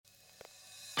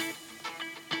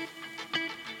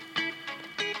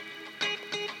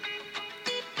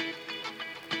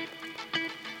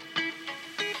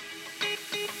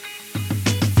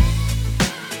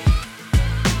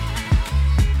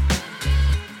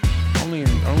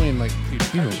like you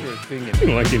capture a thing in,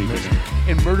 don't like anything.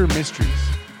 in murder mysteries.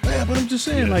 Yeah, but I'm just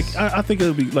saying, Yes. like, I think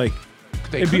it'll be like,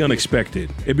 They it'd could be unexpected.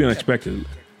 It'd be unexpected.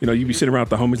 You know, you'd be sitting around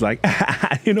with the homies like,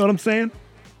 you know what I'm saying?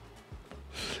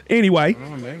 Anyway,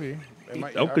 Oh, maybe. They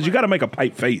might- oh, because you got to make a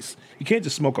pipe face. You can't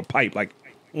just smoke a pipe like,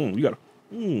 you got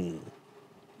to, You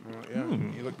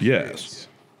look yes,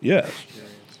 yes.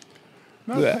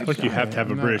 No, Yeah. pipe Like you shot. have to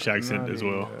have a Not- British accent not as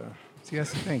well. See,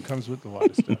 that's the thing. Comes with a lot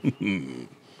of stuff.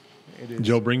 It is.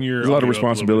 Joe, bring your There's a lot of audio up little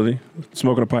responsibility.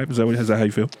 Smoking a pipe, is that how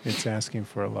you feel? It's asking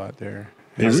for a lot there.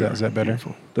 Is Is it? that better?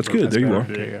 That's good. There you bit. are.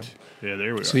 Okay, Perfect. Yeah,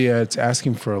 there we are. So yeah, it's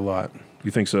asking for a lot.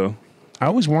 You think so? I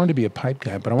always wanted to be a pipe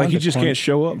guy, but I Like want you just can't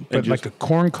show up? But and like just, a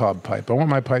corn cob pipe. I want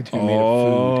my pipe to be made of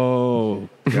oh,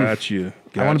 got you.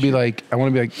 food. I want to be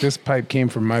like this pipe came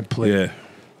from my plate. Yeah,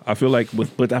 I feel like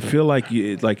but I feel like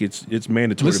it's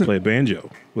mandatory Listen- to play a banjo.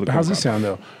 With a How's this corn sound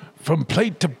though? From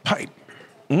plate to pipe.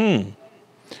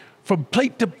 From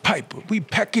plate to pipe, we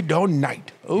pack it all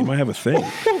night. cob. You Oh, might have a thing.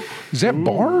 is that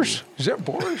bars? Is that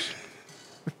bars?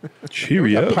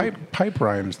 Cheerio. Pipe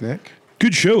rhymes, Nick.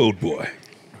 Good show, old boy.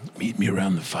 Meet me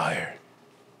around the fire.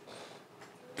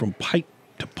 From pipe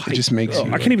to pipe. It just makes you-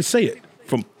 I can't even say it.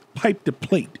 From pipe to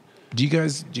plate. Do you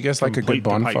guys like a plate good to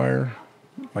pipe. bonfire?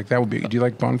 Like that would be. Do you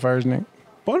like bonfires, Nick?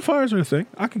 Bonfires are a thing.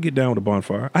 I could get down with a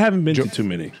bonfire. I haven't been to too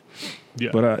many.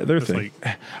 yeah, but they're a It's thing.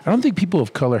 I don't think people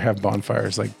of color have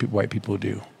bonfires like white people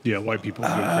do. yeah, white people go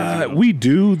crazy. about it. We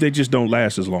do. They just don't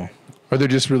last as long. Or they're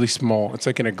just really small. It's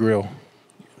like in a grill.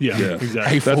 yeah, yeah. exactly.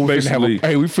 Hey, That's fool, basically-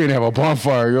 we finna have a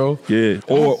bonfire, yo. Yeah.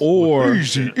 Or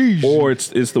Easy. or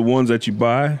it's the ones that you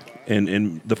buy.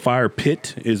 And the fire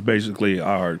pit is basically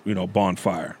our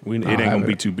bonfire. It ain't have gonna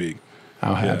be it. too big.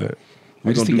 I'll have Yeah. it.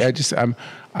 We I just gonna think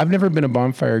I've never been a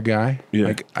bonfire guy. Yeah.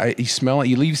 Like you smell it,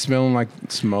 you leave smelling like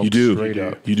smoke. You do. straight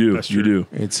up. You do. That's You true. do.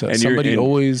 It's And you're- somebody and-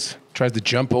 always tries to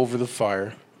jump over the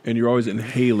fire. And you're always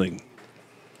inhaling.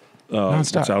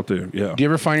 Nonstop. What's out there? Yeah. Do you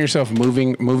ever find yourself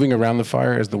moving around the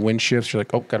fire as the wind shifts? You're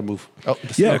like, oh, gotta move. Oh, the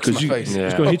Yeah, smoke's in 'cause my you- face.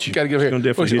 it's gonna hit you. Gotta get over It's here. gonna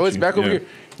definitely oh, hit it's you. back over Yeah. here.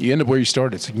 You end up where you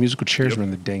started. It's like musical chairs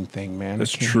run the dang thing, man.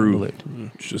 That's I can't true. handle it.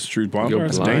 It's just true.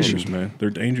 Bonfires are blind. dangerous, man. They're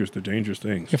dangerous. They're dangerous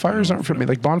things. Yeah, fires aren't for me.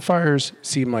 Like bonfires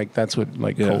seem like that's what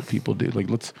Yeah. cult people do. Like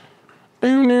let's.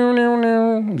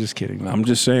 I'm just kidding. I'm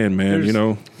just saying,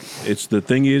 man. It's the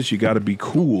thing is you got to be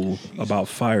cool about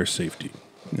fire safety.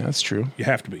 No, that's true. You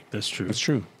have to be. That's true. That's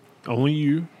true. Only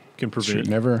you can True. prevent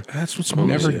Never, That's what smoke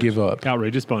never is. give up.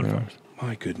 outrageous bonfires.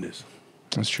 My goodness.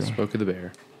 That's true. Spoke of the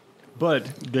bear. But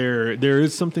there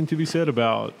is something to be said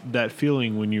about that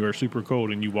feeling when you are super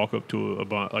cold and you walk up to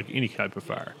like any type of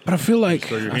fire. But I feel like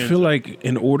throw your hands up.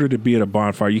 in order to be at a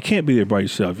bonfire, you can't be there by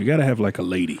yourself. You got to have like a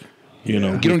lady. You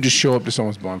know. You don't just show up to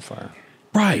someone's bonfire.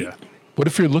 Right. Yeah. What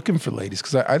if you're looking for ladies?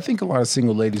 Because I think a lot of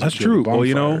single ladies. That's would go to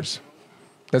true. Well, bonfires.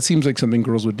 That seems like something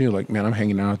girls would do. Like, man, I'm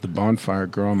hanging out at the bonfire,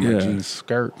 girl, in my Yeah. jeans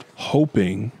skirt.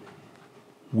 Hoping,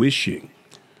 wishing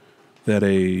that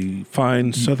a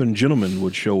fine Southern gentleman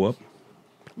would show up,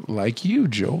 Like you,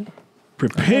 Joe.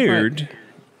 prepared.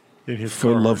 In his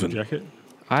For car loving. jacket.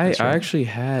 I actually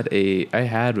had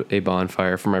a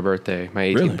bonfire for my birthday, my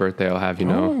 18th Really? birthday. I'll have you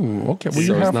know. Oh, okay. Well, So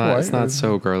you're halfway. it's not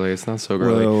so girly. It's not so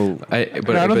girly. Well, I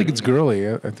don't think it's girly.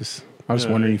 I was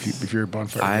No, wondering it's- if you're a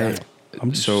bonfire I guy.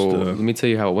 I'm just, so let me tell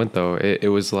you how it went though. It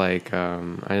was like I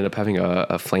ended up having a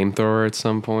flamethrower at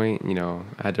some point. You know,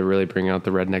 I had to really bring out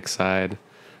the redneck side.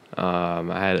 You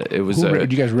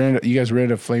You guys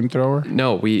rented a flamethrower?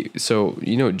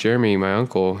 No, Jeremy, my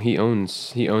uncle, he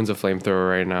owns a flamethrower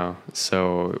right now.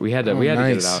 So we had to get it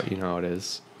nice. out. You know how it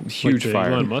is. Huge Like the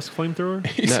fire. Elon Musk flamethrower.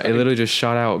 No, it literally just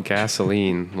shot out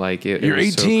gasoline. Like it You're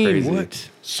was 18. So crazy. What?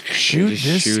 Shoot It just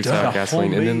this shoots stuff. out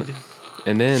gasoline,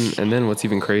 and then what's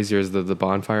even crazier is the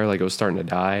bonfire. Like it was starting to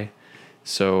die,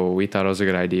 so we thought it was a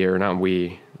good idea, or not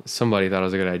we. Somebody thought it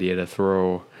was a good idea to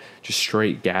throw just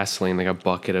straight gasoline, like a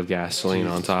bucket of gasoline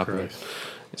on top of it.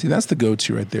 See, that's the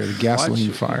go-to right there, the gasoline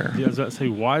Watch- fire. Yeah, I was about to say,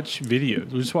 watch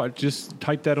videos. Just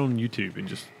type that on YouTube and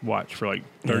just watch for like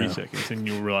 30 seconds, and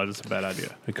you'll realize it's a bad idea.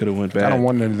 it could have went bad. I don't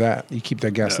want none of that. You keep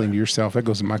that gasoline to yourself. That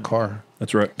goes in my car.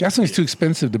 That's right. Gasoline's too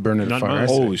expensive to burn in a Not fire. mine. I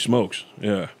say. Holy smokes.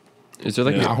 Yeah. Is there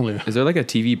like Yeah. is there like a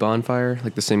TV bonfire,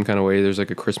 like the same kind of way there's like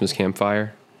a Christmas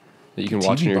campfire that you can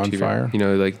watch TV on your bonfire? TV? You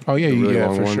know, like Oh, yeah, the really yeah,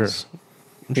 long for ones. sure.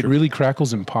 It really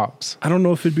crackles and pops. I don't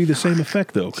know if it'd be the same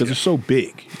effect though, because it's so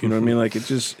big. You know what I mean? Like it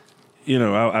just,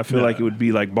 I feel like it would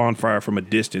be like bonfire from a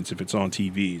distance if it's on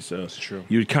TV. So that's true.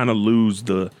 You'd kind of lose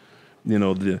the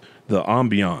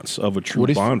ambiance of a true What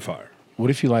if- bonfire. What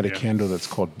if you light a Yeah. candle that's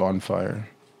called bonfire?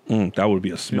 That would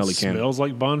be a smelly It candle. smells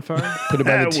like bonfire. Put it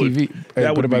by the That would- TV. that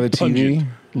Put would it by be the TV. pungent.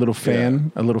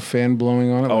 A little fan blowing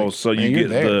on it. Oh, so you man, you're get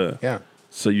there. the- yeah.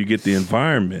 So you get the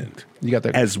environment You got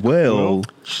that as well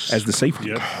as the safety.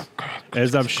 Yep.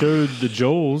 As I've showed the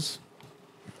Joels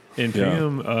and Yeah.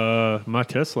 Pam, my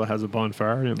Tesla has a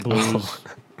bonfire and it blows.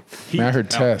 heat Man, I heard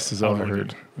out- Tess is all out I of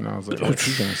heard. And I was like, what's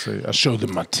he gonna say? I showed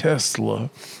them my Tesla.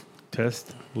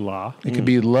 Tesla. It could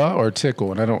be la or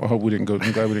tickle, and I hope we didn't go.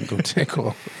 I'm glad we didn't go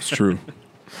tickle. It's true.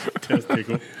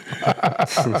 Testicle.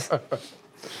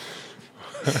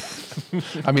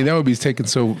 I mean, that would be taken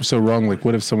so wrong. Like,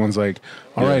 what if someone's like,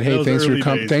 "All right, hey, Those thanks early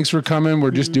days. thanks for coming.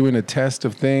 We're just doing a test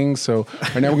of things. So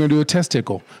right now we're gonna do a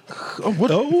testicle. Oh,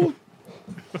 what? Oh,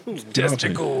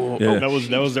 Testicle. yeah. That was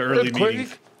the early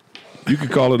meetings. You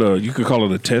could call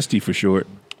it a testy for short,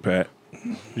 Pat.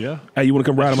 Yeah. Hey, you want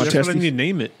to come ride on my That's what I need testy? to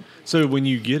name it. So when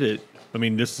you get it, I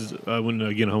mean, this is when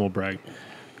again humble brag.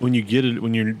 When you get it,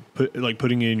 when you're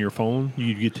putting it in your phone,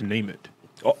 you get to name it.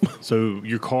 Oh. So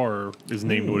your car is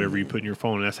named whatever you put in your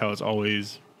phone. And that's how it's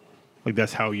always like.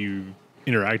 That's how you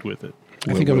interact with it.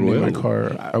 I think I would name my well.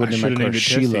 car. I would I name my should've car named it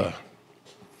Testy. Sheila.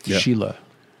 Yeah. Sheila.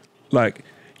 Like,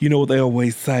 you know what they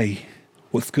always say?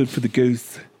 What's good for the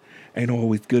goose ain't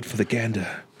always good for the gander.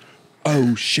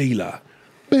 Oh, Sheila.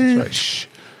 That's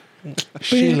right.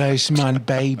 Sheila's my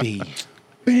baby.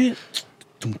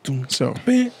 So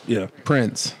Yeah.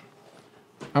 Prince,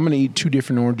 I'm gonna eat 2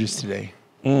 different oranges today.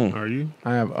 Are you?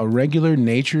 I have a regular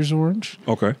Nature's orange,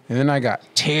 Okay. and then I got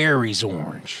Terry's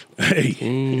orange. Hey, if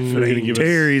it gonna ain't give us-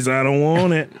 Terry's, I don't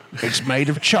want it. It's made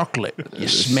of chocolate. You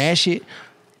smash it,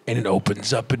 and it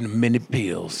opens up in a minute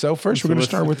peels. So first, we're gonna let's-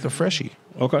 start with the freshie.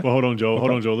 Okay. Well, hold on, Joel.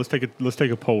 Hold on, Joel. Let's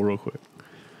take a poll real quick.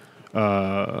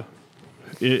 Out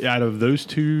of those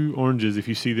 2 oranges, if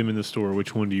you see them in the store,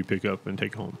 which one do you pick up and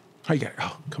take home? How you got?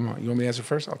 Oh, come on. You want me to answer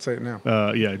first? I'll say it now.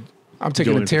 Yeah. I'm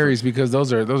taking Joel the answer Terry's because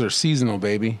those are seasonal,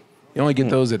 baby. You only get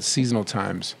those at seasonal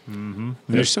times. Mm-hmm.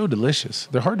 They're so delicious.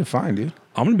 They're hard to find, dude.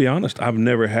 I'm going to be honest. I've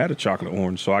never had a chocolate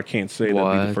orange, so I can't say that'd be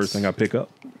the What? first thing I pick up.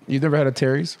 You've never had a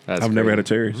Terry's? That's I've never had a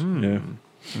crazy.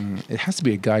 Terry's. It has to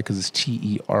be a guy because it's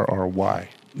Terry.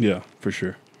 Yeah, for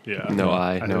sure. Yeah. No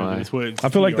eye, no eye. I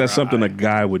feel like that's something a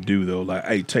guy would do, though. Like,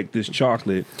 hey, take this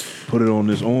chocolate, put it on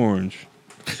this orange,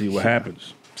 see what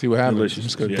happens. See what happens. Delicious. I'm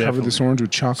just gonna Yeah. cover this orange with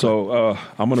chocolate. So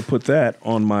I'm going to put that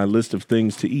on my list of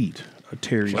things to eat. A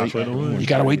Terry's. Chocolate orange. you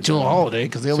gotta wait till a holiday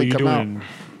because they So only you come out. doing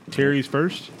Terry's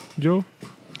first, Joe?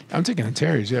 I'm taking a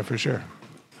Terry's, yeah, for sure.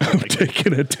 I'm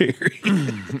taking a Terry.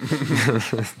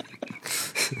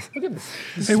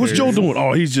 Hey, what's Joel doing?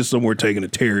 Oh, he's just somewhere taking a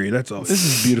Terry. That's all. This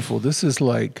is beautiful. This is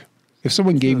like if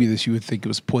someone gave you this, you would think it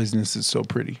was poisonous. It's so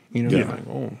pretty. You know, Yeah. like,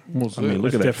 oh, what's I mean, that?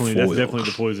 look at that That's foil. definitely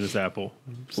the poisonous apple.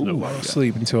 Ooh, I don't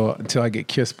sleep until I get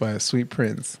kissed by a sweet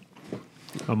prince.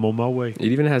 I'm on my way. It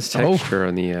even has texture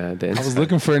on the inside. I was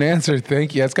looking for an answer.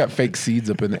 Thank you. It's got fake seeds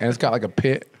up in there, and it's got like a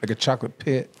pit, like a chocolate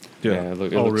pit. Yeah, Yeah. it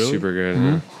looks really? super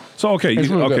good. So okay, It's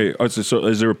really okay. So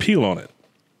is there a peel on it?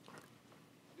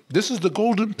 This is the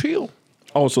golden peel.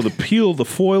 Oh, so the peel, the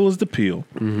foil is the peel.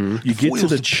 Mm-hmm. You get to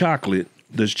the chocolate.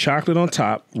 There's chocolate on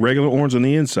top, regular orange on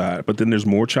the inside, but then there's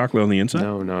more chocolate on the inside.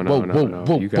 No, no, Whoa, no, no, whoa, no.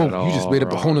 whoa, You got it whoa! all You just made up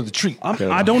a wrong. whole nother treat.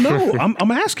 I don't know.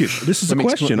 I'm asking. This is a Let me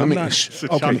question. explain- I'm let me- not. It's a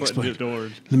Okay. chocolate explain. dipped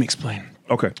orange. Let me explain.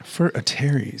 Okay. For a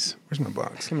Terry's, where's my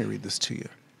box? Let me read this to you.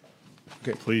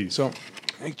 Okay, Please. So, I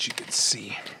think you can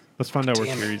see. Let's find out where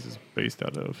Damn it. Terry's is based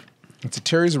out of. It's a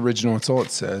Terry's original. That's all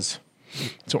it says.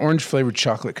 It's an orange flavored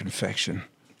chocolate confection,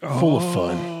 full of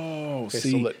fun. Oh, Okay,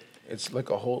 see, so look, it's like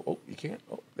a whole. Oh, you can't.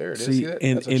 Oh, there it is. See, See that?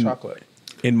 and- That's a and- chocolate.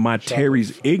 in my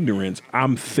Terry's ignorance,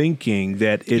 I'm thinking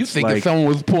that You it's think like if someone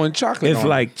was pouring chocolate? it's on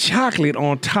like chocolate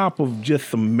on top of just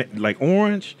some like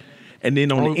orange, and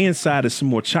then on the inside is some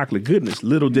more chocolate goodness.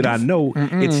 Little did I know,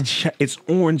 it's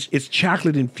orange. It's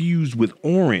chocolate infused with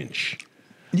orange.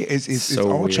 it? Yeah, it's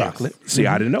So all weird. chocolate. See,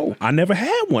 I didn't know. I never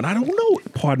had one. I don't know.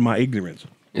 Pardon my ignorance.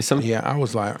 It's something. Yeah, I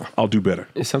was like, I'll do better.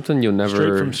 It's something you'll Straight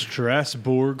never. from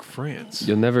Strasbourg, France.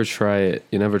 You'll never try it.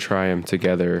 You never try them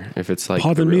together if it's like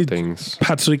Pardon the real me, things.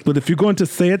 Patrick, but if you're going to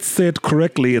say it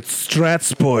correctly. It's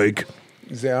Strasbourg.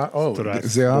 they are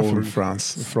from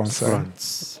France.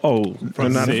 France. Oh, they're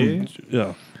not from, Francais?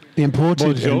 yeah. Imported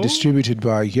Bonjour. and distributed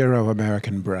by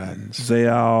Euro-American brands. They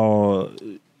are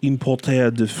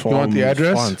imported from want the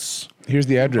address? France. Here's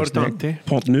the address, Nick. Importante.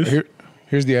 Pont Neuf.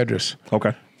 Here's the address.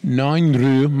 Okay. 9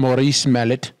 Rue Maurice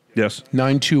Mallet, Yes.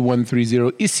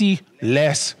 92130, ici,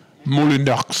 Les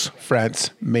Moulinox,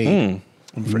 France, made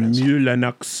in France.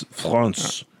 Mulanox,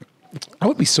 France. I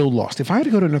would be so lost. If I had to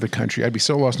go to another country, I'd be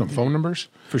so lost on phone numbers.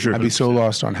 For sure. I'd be so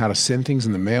lost on how to send things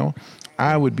in the mail.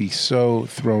 I would be so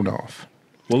thrown off.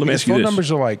 Well, let me Because ask you phone this.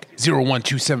 numbers are like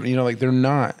 0127, like they're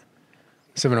not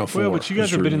 704. Well, but you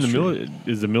guys have been in the military.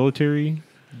 Is the military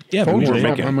Yeah, but Phones we are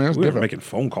weren't phone- I mean, that's we weren't different. making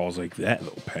phone calls like that,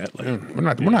 though, Pat.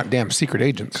 Like, We're not damn secret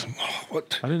agents.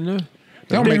 what? I didn't know.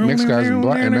 They don't make mixed guys and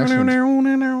black and Mexicans.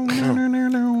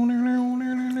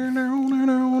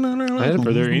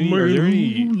 Are there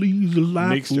any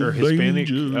mixed or Hispanic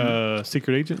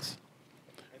secret agents?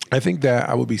 I think that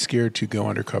I would be scared to go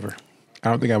undercover. I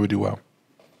don't think I would do well.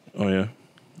 Oh yeah.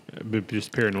 But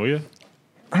just paranoia.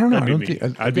 I don't know. I That'd don't be think.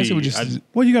 me. I guess it would just.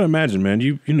 Well, you got to imagine, man.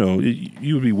 You know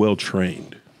you would be well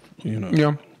trained. You know.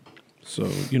 Yeah. So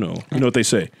you know what they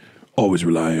say. Always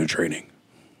rely on training.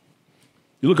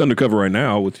 You look undercover right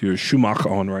now with your Schumacher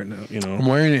on right now. You I'm know,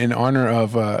 wearing it in honor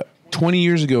of 20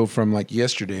 years ago from like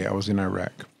yesterday. I was in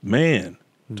Iraq. man.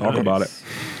 Talk Nice. about it.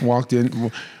 Walked in,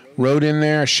 rode in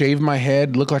there, shaved my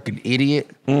head, looked like an idiot,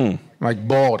 like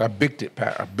bald. I bicked it,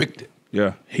 Pat. I bicked it.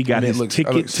 Yeah, he got his I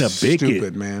ticket look to Bick stupid,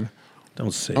 it. man.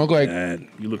 Don't say I look like- that.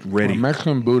 You look A ready.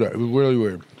 Mexican Buddha. It was really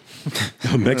weird.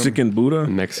 Mexican Buddha.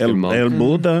 Mexican monk. El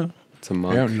Buddha. It's a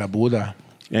monk. Yeah, La Buddha.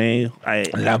 I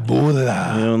La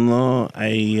Buddha. don't know.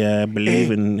 I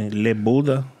believe in Le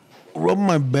Buddha. Rub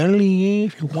my belly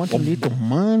if you want a little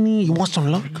money. You want some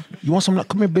luck? You want some luck?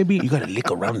 Come here, baby. You gotta lick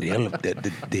around the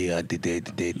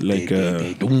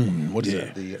what is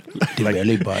that? The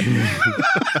belly button.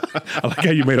 I like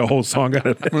how you made a whole song out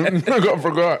of that. I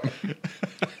forgot.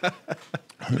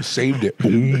 Saved it.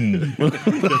 Boom.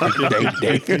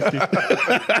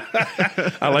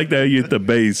 I like that you hit the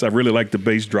bass. I really like the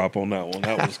bass drop on that one.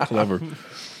 That was clever.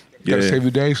 Gotta save the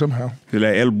day somehow.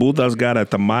 Like El Buddha's got a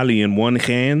tamale in one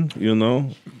hand, you know,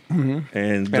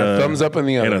 and a thumbs up in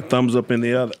the and other. a thumbs up in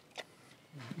the other.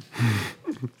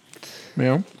 You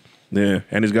know, Yeah,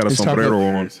 and he's got a It's sombrero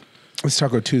Taco- on. it's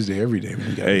Taco Tuesday every day. We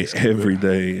got Hey, Mexican every Buddha.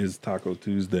 day is Taco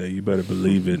Tuesday. You better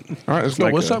believe it. All right, let's go.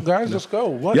 like What's a- up, guys? Let's go.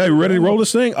 What? Yeah, you ready to roll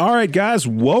this thing? All right, guys,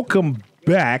 welcome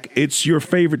back. It's your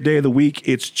favorite day of the week.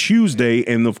 It's Tuesday,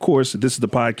 and of course, this is the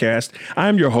podcast.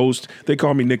 I'm your host. They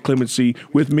call me Nick Clemency.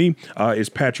 With me is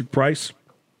Patrick Price.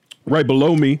 Right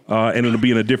below me, and it'll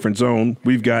be in a different zone,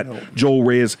 we've got Joel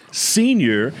Reyes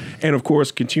Sr., and of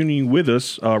course, continuing with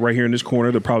us right here in this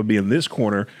corner, they'll probably be in this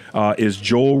corner, is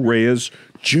Joel Reyes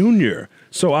Jr.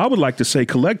 So I would like to say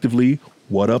collectively,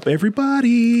 what up,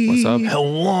 everybody? What's up?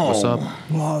 Hello. What's up?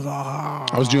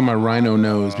 I was doing my rhino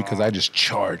nose because I just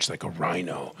charged like a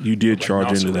rhino. You did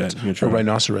charge into that. You A tried.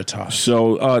 rhinoceros.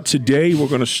 So today we're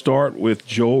going to start with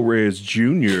Joel Reyes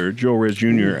Jr. Joel Reyes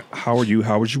Jr., how are you?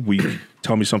 How was your week?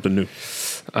 Tell me something new.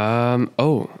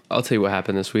 Oh, I'll tell you what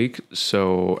happened this week.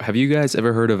 So, have you guys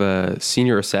ever heard of a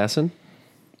senior assassin?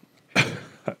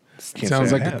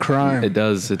 Sounds like a crime. It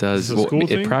does. It does. a Well, school it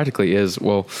thing? practically is.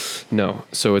 Well, no.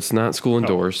 So it's not school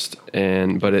endorsed,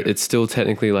 but it's still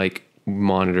technically like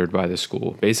monitored by the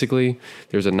school. Basically,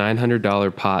 there's a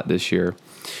 $900 pot this year.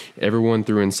 Everyone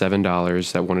threw in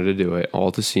 $7 that wanted to do it,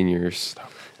 all to seniors,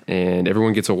 and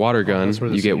everyone gets a water gun. that's where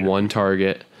the You get senior- one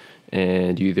target,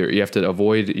 and you have to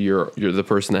avoid you're the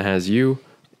person that has you,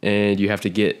 and you have to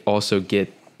get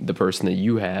the person that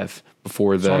you have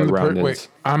before the So I'm the round ends. wait,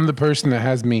 I'm the person that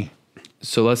has me.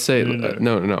 So let's say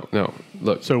No. no.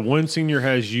 Look, So one senior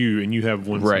has you, and you have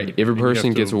one. right. Senior, Every and you have person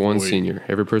to gets one avoid- senior.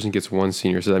 Every person gets one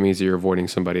senior. So that means you're avoiding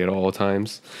somebody at all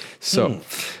times. So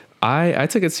I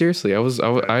took it seriously. I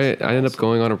ended up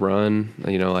going on a run.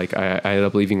 You know, like I ended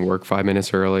up leaving work 5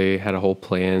 minutes early. Had a whole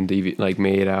plan to even, like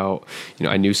made out. You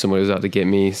know, I knew someone was out to get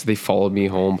me, so they followed me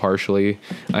home partially.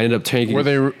 I ended up taking. Were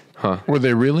they? Huh. Were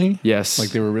they really? Yes. Like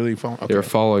they were really following. They were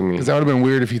following me. Because that would have been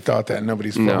weird if you thought that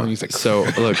nobody's following. No. He's like, So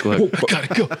look. I gotta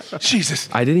go. Jesus.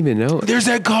 I didn't even know. There's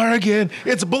that car again.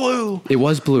 It's blue. It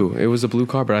was blue. It was a blue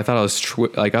car, but I thought I was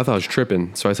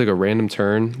tripping. So I took a random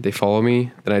turn. They follow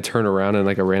me. Then I turn around in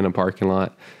like a random parking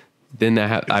lot. Then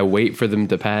I wait for them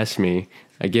to pass me.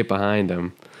 I get behind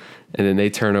them, and then they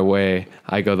turn away.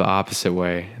 I go the opposite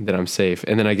way. Then I'm safe.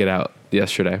 And then I get out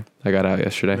yesterday. I got out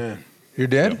yesterday. Man, you're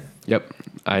dead. Yep.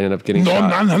 I ended up getting No,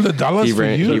 shot. $900 He for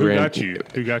ran- you. he Who ran- got you?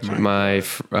 Who got you? My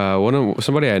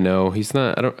somebody I know. He's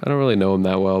not. I don't really know him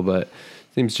that well, but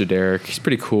his name's Jadaric. He's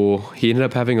pretty cool. He ended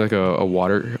up having like a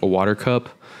water cup.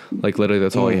 Like literally,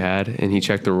 that's all he had, and he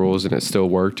checked the rules, and it still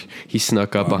worked. He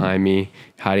snuck up behind me,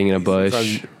 hiding in a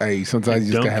bush. Hey, sometimes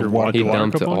you just dumped gotta have your water. He water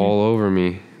dumped cup it on all over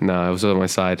me. No, it was on my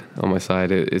side. On my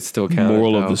side, it still counted.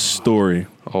 Moral of though. the story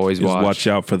Always is watch. watch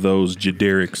out for those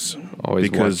generics. Always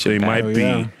because watch they your back. might Oh, be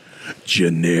yeah.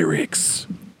 generics.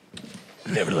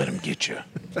 Never let him get you.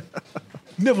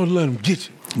 Never let him get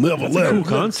you. Never let Cool them.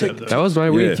 concept. Though. That was my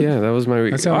week. Yeah. Yeah, that was my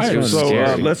week. That sounds It fun. was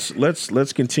So scary.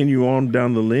 let's continue on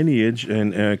down the lineage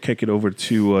and kick it over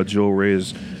to Joel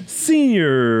Reyes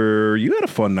Sr. You had a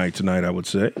fun night tonight, I would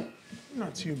say.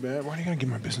 Not too bad. Why do you gotta get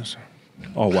my business?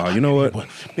 Oh wow! You know what? Well,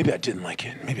 maybe I didn't like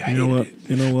it. Maybe I You know hated what? it.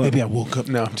 You know what? Maybe I woke up.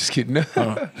 No, I'm just kidding. No,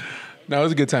 it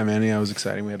was a good time, man. Yeah, it was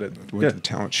exciting. We went to the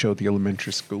talent show at the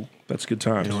elementary school. That's good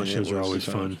times. Talent shows are always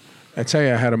fun. I tell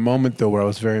you, I had a moment though where I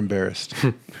was very embarrassed.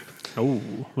 Oh,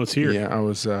 let's hear. Yeah, I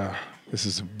was. This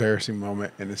is an embarrassing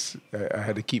moment, and I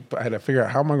had to figure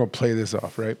out how am I going to play this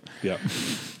off, right? Yeah.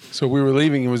 So we were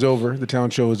leaving. It was over. The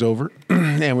talent show was over,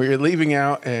 and we were leaving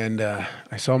out. And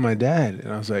I saw my dad,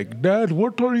 and I was like, "Dad,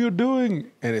 what are you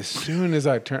doing?" And as soon as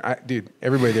I turned, dude,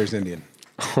 everybody there's Indian.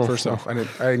 First off, I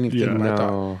didn't even think about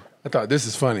it. I thought this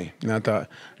is funny, and I thought,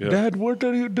 "Dad, what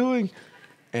are you doing?"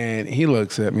 And he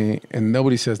looks at me, and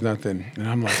nobody says nothing, and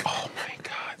I'm like, "Oh my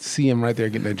God!" See him right there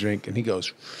getting a drink, and he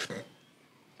goes.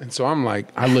 And so I'm like,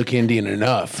 I look Indian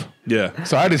enough. Yeah.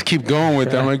 So I just keep going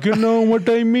with it. I'm like, you know what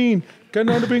they mean.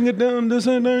 Cannot bring it down, this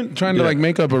and that. Trying to like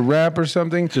make up a rap or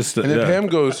something. And then Pam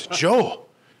goes, Joe,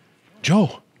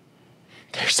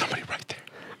 there's somebody right there.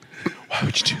 Why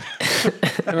would you do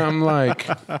that? And I'm like,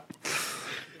 I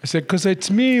said, because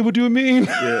it's me. What do you mean?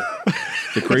 Yeah.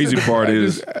 The crazy part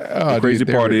is, the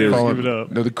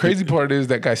crazy part is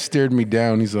that guy stared me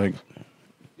down. He's like,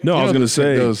 no, I was going to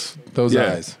say those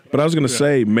eyes. But I was going to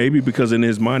say maybe because in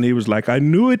his mind he was like, I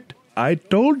knew it. I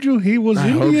told you he was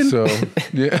Indian. I hope so.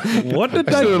 Yeah. What did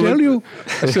I tell you?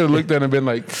 I should have looked at him and been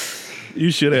like, you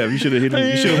should have. You should have hit him.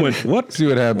 You should have went, what? See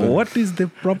what happened. What is the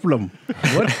problem?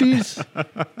 What is?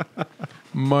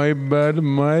 My bad.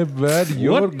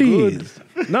 You're what good. Is?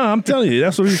 No, I'm telling you.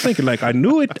 That's what he's thinking. Like, I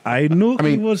knew it. I knew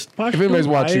he was Pashto. If anybody's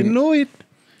watching, I knew it.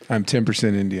 I'm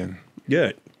 10% Indian.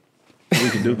 Yeah. We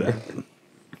can do that.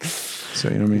 So,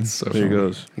 you know what I mean? So there he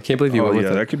goes. I can't believe you went with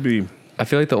it. That could be. I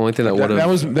feel like the only thing that would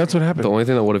have that's what happened. The only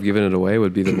thing that would have given it away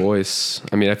would be the voice.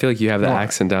 I mean, I feel like you have the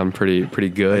accent down pretty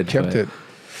good. I kept it.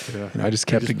 Yeah. And I just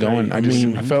kept it going. I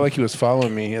felt like he was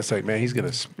following me. It's like, man, he's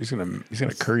gonna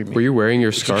curry me. Were you wearing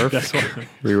your scarf?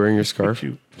 Were you wearing your scarf?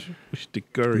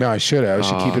 No, I should have. I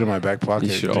should keep it in my back pocket.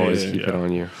 You should always keep it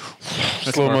on you.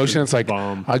 Slow motion. It's like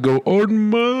I go on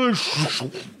my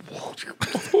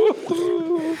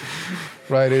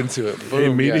right into it.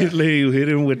 Boom, immediately you hit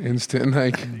him with instant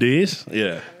like this.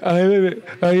 Yeah.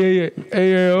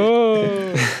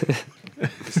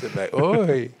 Sit back.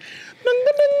 Oi.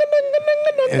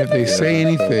 And if they say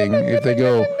anything, if they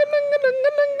go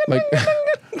like,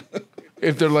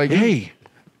 if they're like, "Hey,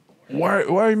 why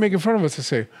are you making fun of us?" I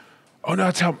say, "Oh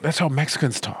no, that's how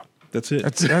Mexicans talk." That's it.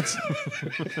 That's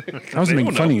I wasn't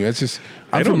making fun of you. That's just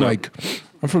I'm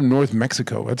from North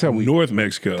Mexico. That's how we North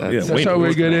Mexico. That's how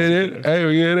we get at it. Hey,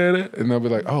 we get at it, and they'll be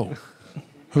like, "Oh,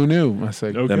 who knew?" I say,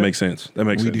 okay. That makes sense. We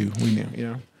knew. You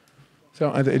know.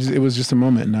 So it was just a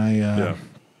moment, and I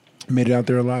made it out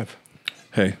there alive.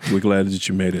 Hey, we're glad that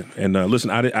you made it. And listen,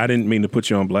 I didn't mean to put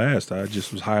you on blast. I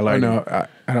just was highlighting.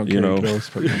 I don't care.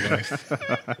 Put me on blast.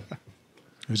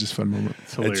 It was just a fun moment.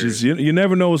 It's just, you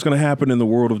never know what's going to happen in the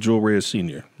world of Joe Reyes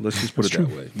Sr. Let's just put it that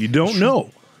way. You don't know.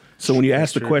 So when you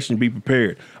ask the question, be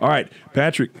prepared. All right,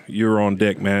 Patrick, you're on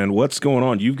deck, man. What's going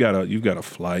on? You've got a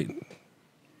flight.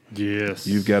 Yes.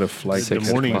 You've got a flight. 6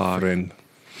 morning, friend.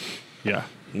 Yeah.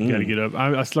 Got to get up.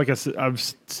 Like I said, I've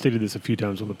stated this a few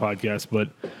times on the podcast, but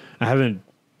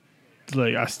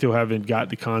I still haven't got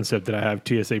the concept that I have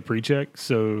TSA pre-check.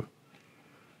 So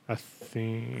I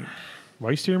think, why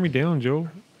are you staring me down, Joe?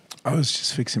 I was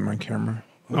just fixing my camera.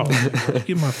 Oh, look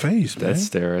at my face, man. That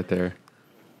stare right there.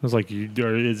 I was like, are you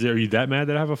that mad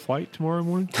that I have a flight tomorrow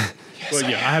morning? Yes. Well,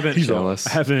 yeah, I haven't. He's jealous.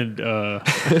 I haven't.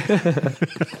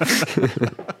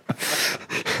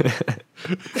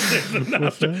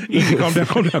 Easy, calm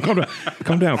down.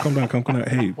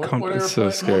 Hey, It's so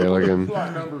scary looking.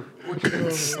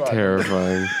 It's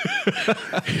terrifying.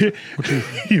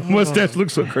 Your mustache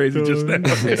looks so crazy just now.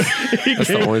 That's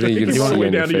the only thing you can see on your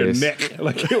down to your face. neck.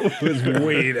 Like it was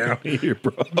way down here,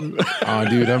 bro. Oh,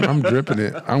 dude, I'm dripping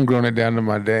it. I'm growing it down to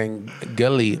my dang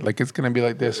gully. Like it's gonna be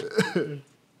like this.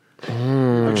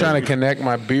 I'm trying to connect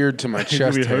my beard to my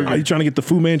chest hair. Are you trying to get the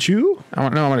Fu Manchu? I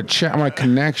want to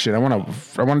connect it. I want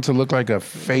it to look like a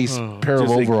pair of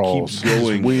overalls.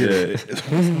 Going weird.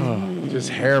 Just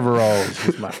hair overalls.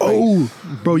 With my face.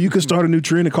 Bro, you could start a new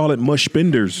trend and call it mush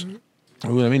spenders.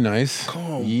 Ooh, that'd be nice.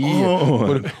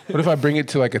 What if I bring it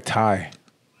to like a tie?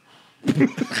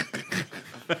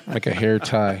 Like a hair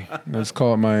tie. Let's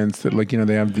call it mine. Like,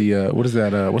 they have the, what is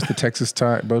that? What's the Texas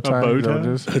tie? Bow tie? A bow tie?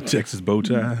 The Texas bow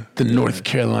tie. The North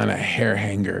Carolina hair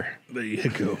hanger. There you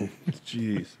go.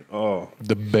 Jeez. Oh.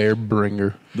 The bear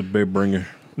bringer. The bear bringer.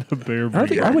 The bear.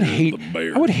 I would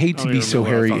hate to be so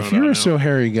hairy. If you're a so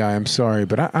hairy guy, I'm sorry,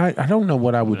 but I don't know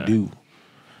what I would do.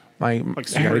 Like Like I gotta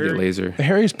super get laser. the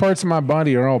hairiest parts of my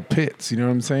body are all pits. You know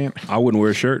what I'm saying? I wouldn't wear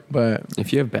a shirt. But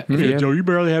If you have, Yeah, Joe, you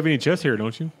barely have any chest hair,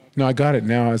 don't you? no, I got it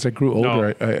now. As I grew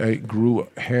older, No. I grew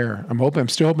hair. I'm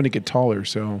still hoping to get taller.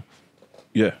 So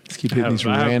Yeah. just keep hitting these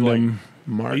I have, random I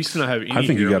marks. used to not have any. I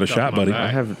think you hair got on a top shot, of my buddy. back. I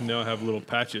have- now I have little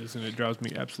patches, and it drives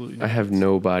me absolutely I nuts. have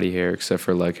no body hair except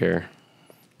for leg hair.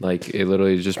 Like it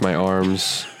literally is just my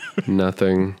arms,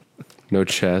 nothing, no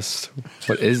chest.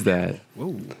 What is that?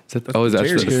 Whoa. Is that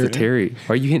that's the Terry.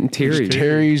 Why are you hitting Terry?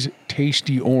 Terry's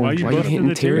tasty orange. you Why are you busting hitting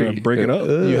the Terry? Terry? Break it up.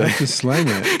 You have to slang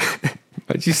it.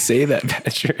 Why'd you say that,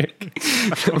 Patrick?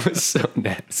 That was so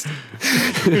nasty.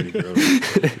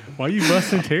 Why you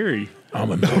busting Terry?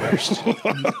 I'm embarrassed.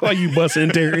 Why you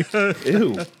busting Terry?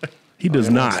 Ew. He does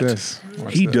not. this.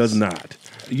 Watch He this. does not.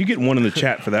 You get one in the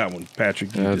chat for that one,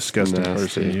 Patrick. You That's disgusting nasty.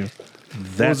 person. You.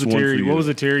 What That's was the one Terry? for you. What was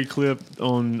the Terry clip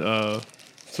on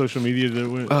social media that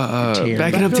went?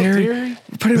 Back it up, Terry.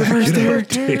 Put it in reverse,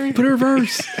 Terry. Put it in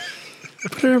reverse.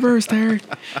 Put it in reverse, Terry.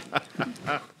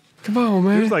 Come on,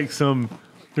 man. There's like some.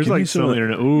 There's Give me like some some of-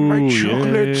 internet. Ooh,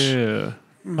 chocolates. yeah.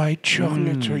 My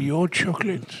chocolates are your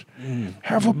chocolates.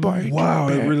 Have a bite. Wow,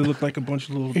 it Bear. really looked like a bunch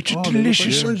of little. It's a oh, they look like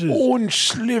delicious oranges. orange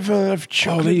sliver of Oh,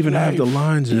 chocolate. they even have the life.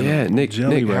 lines in Yeah, them. Nick.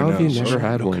 Jelly Nick, right how now. have you never So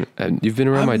had look. one? And you've been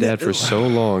around my dad for so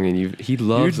long, and he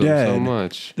loves Your them so dad-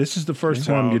 much. This is the first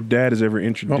Wow. time your dad has ever Oh,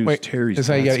 introduced wait, Terry's. that's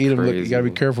how you gotta eat them. Look, you crazy. gotta be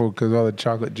careful because all the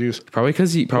chocolate juice. Probably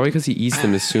because he eats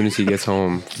them as soon as he gets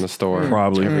home from the store.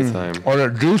 Probably. every time. Or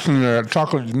that juice in there, that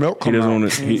chocolate milk. He doesn't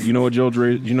want to. You know what, Joe?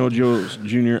 You know, Joe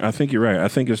Jr. I think you're right. I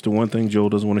think it's the one thing Joel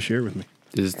doesn't want to share with me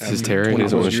Is Terry? He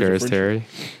doesn't want to share his Terry.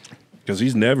 because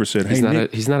he's never said, "Hey, He's not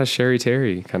Nick." he's not a Sherry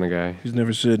Terry kind of guy. He's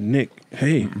never said, "Nick,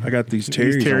 hey, I got these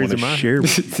Terry's I Terry's want in to mine. share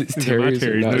with you." These my Terry's are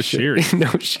Terry's, not no Sherry. Sherry.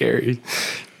 No Sherry.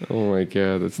 Oh my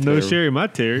god, that's No terrible. Sherry, my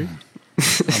Terry.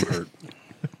 I'm hurt.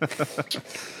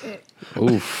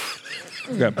 Oof.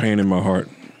 I got pain in my heart.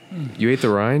 You ate the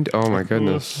rind? Oh my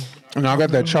goodness. And I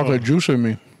got that chocolate juice in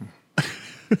me.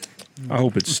 I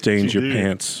hope it stains your did.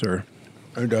 pants, sir.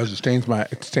 It does. It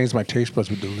stains my taste buds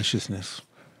with deliciousness.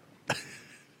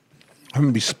 I'm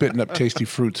gonna be spitting up tasty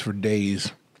fruits for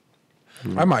days.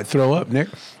 I might throw up, Nick.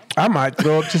 I might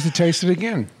throw up just to taste it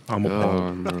again. I'm appalled.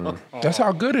 Oh no. That's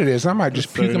how good it is. I might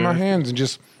just puke in my nice. hands and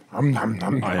just. I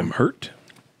am hurt.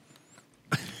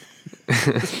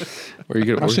 Or you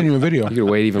could I'll send you a video. You could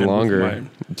wait even And with longer.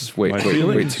 Just wait my wait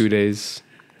feelings. 2 days.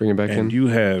 Bring it back in. And you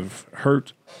have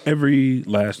hurt every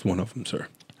last one of them, sir.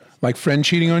 Like friend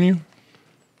cheating on you?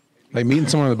 Like meeting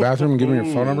someone in the bathroom and giving your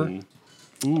phone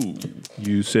number?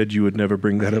 You said you would never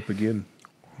bring that up again.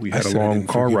 We I had a said I long didn't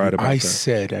car forgive ride you. about I that.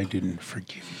 said I didn't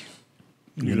forgive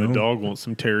you. You know? the dog wants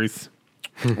some Terry's.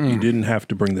 You didn't have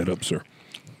to bring that up, sir.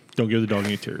 Don't give the dog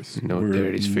any Terry's. No We're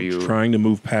dirties for you. trying to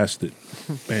move past it.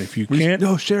 And if you can't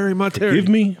No Sherry, my Terry. give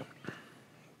me,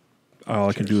 all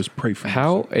I can do is pray for you.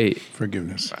 How a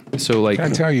Forgiveness. so like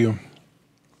Can I tell you?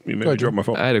 You made Go me ahead, drop my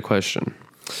phone. I had a question.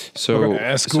 So, Okay,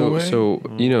 ask so, away. so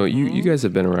you know, you guys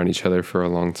have been around each other for a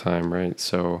long time, right?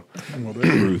 So,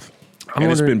 Truth. And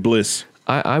it's wondering- been bliss.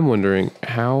 I'm wondering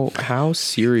how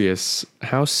serious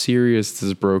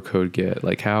does bro code get?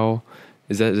 Like, how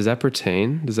does that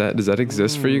pertain? Does that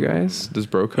exist for you guys? Does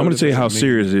bro code? I'm going to tell you how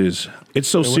serious it is. It's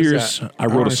so What is serious, that? I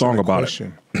wrote a don't song understand the about it.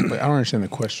 question. But I don't understand the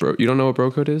question. Bro, you don't know what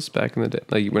bro code is back in the day?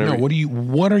 Like, whenever No,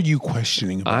 what are you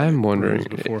questioning about? I'm wondering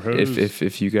Bros before hoes.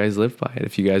 if you guys lived by it,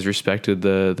 if you guys respected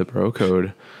the bro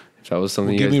code, if that was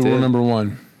something Give you me guys rule did. number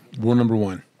one. Rule number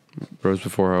one. Bros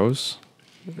before hoes?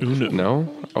 Uno.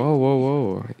 No? Oh,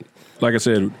 whoa. Like I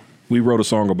said, we wrote a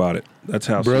song about it. That's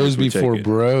how Bros serious we take before it.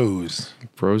 bros.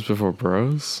 Bros before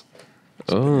bros?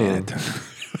 Oh.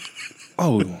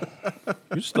 Oh,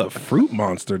 you're just a fruit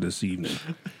monster this evening.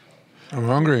 I'm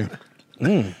hungry.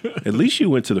 At least you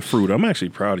went to the fruit. I'm actually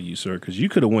proud of you, sir, because you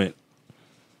could have went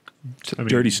to I mean,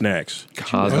 dirty snacks.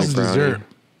 Cosmic What's brownie. dessert?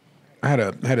 I had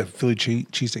a Philly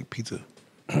cheesesteak pizza.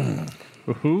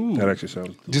 Woohoo. That actually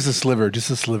sounds Just a sliver, just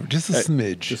a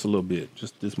smidge. just a little bit,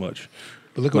 just this much.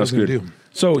 But look what That's it's gonna good. do.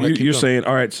 So Right, keep you're going. saying,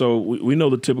 all right, so we know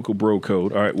the typical bro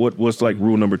code. All right, what's like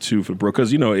rule number 2 for bro?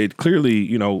 Because it clearly,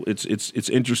 it's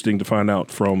interesting to find out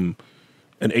from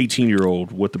an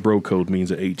 18-year-old what the bro code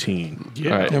means at 18.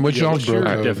 Yeah. All right. And what's y'all's what's your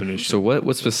bro code? definition? So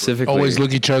what specifically? Always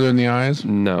look each other in the eyes.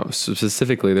 No, so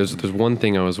specifically, there's one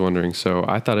thing I was wondering. So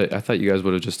I thought you guys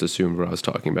would have just assumed what I was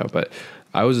talking about, but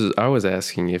I was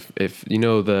asking if you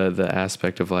know the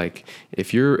aspect of like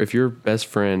if your best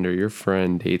friend or your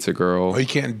friend dates a girl, Oh, you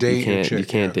can't date your chick. you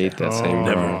can't Yeah, date that same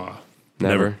Never.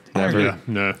 girl. Never. Yeah.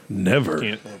 No. Never.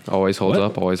 Can't. Always holds What?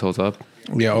 up. Always holds up.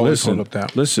 Yeah, always hold up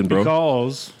that. Listen, bro.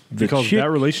 Because chick- that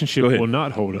relationship Go ahead. will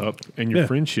not hold up, and your Yeah.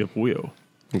 friendship will.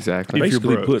 Exactly. you're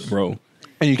Basically bros. put, bro,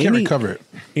 And you can't Any- recover it.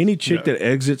 any chick Yeah. that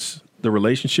exits the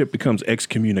relationship becomes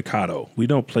excommunicado. We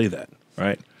don't play that,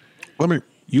 right? Let me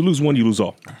You lose one, you lose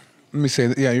all. say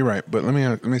that. Yeah, you're right. But let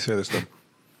me say this though.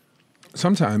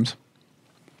 Sometimes,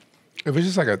 if it's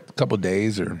just like a couple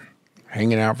days or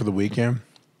hanging out for the weekend,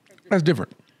 that's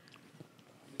different.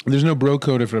 There's no bro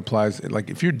code if it applies. Like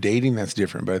if you're dating, that's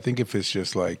different. But I think if it's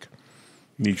just like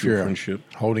Mutual you're friendship.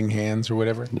 holding hands or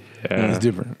whatever, Yeah. it's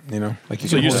different. You know, like So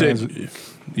can you hold said hands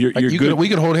with- you're like good. we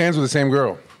could hold hands with the same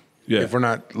girl. Yeah. If we're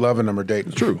not loving them or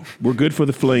dating. True. We're good for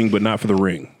the fling, but not for the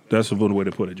ring. That's one way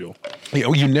to put it, Joel. Yeah,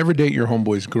 well, you never date your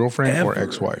homeboy's girlfriend or Ever.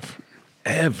 ex-wife.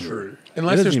 Ever. Unless That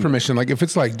there's doesn't even- permission. Like if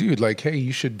it's like, dude, like, hey,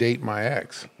 you should date my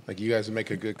ex. Like you guys would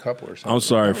make a good couple or something. I'm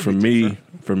sorry. That would For be me,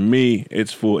 different. for me,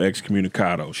 it's full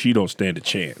excommunicado. She don't stand a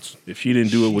chance. If she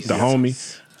didn't do it with the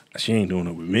homie, she ain't doing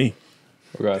it with me.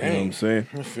 You know what I'm saying?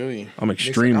 I feel you. I'm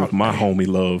extreme with my homie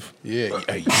love Yeah,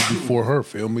 hey, you before her,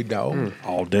 feel me, dog.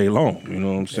 all day long. You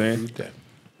know what I'm saying?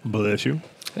 Bless you.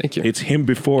 Thank you. It's him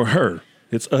before her.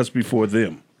 It's us before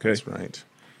them. Okay. That's right.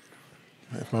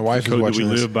 If my wife is Code that watching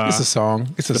we this, live by, it's a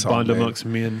song. It's a The song. bond babe. amongst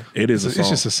men. It is a It's song.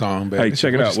 just a song, babe. Hey,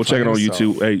 check it out. We'll check it on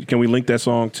YouTube. Hey, can we link that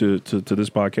song to this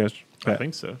podcast? I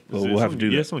think so. Well, Is we'll it have on- to do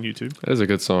that. Yeah, it's on YouTube. That is a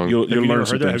good song. You'll Have you learn never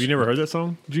some heard that? Have things. you never heard that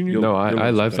song, Junior? You'll- no, I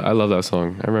love that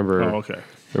song. I remember. Oh, okay.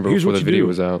 Remember Here's before what the you video do.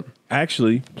 was out.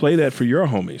 Actually, play that for your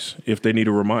homies if they need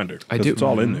a reminder. I 'Cause do. It's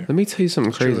all in there. Let me tell you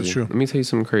something true, crazy. that's true. Let me tell you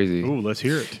something crazy. Ooh, let's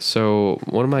hear it. So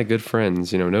one of my good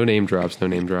friends, no name drops,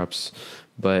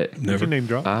 but You can name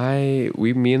drop.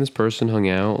 me and this person hung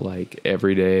out like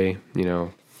every day,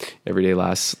 every day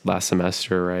last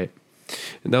semester, right?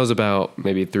 And that was about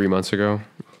maybe 3 months ago.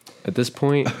 At this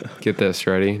point, get this,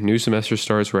 ready? New semester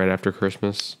starts right after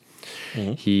Christmas.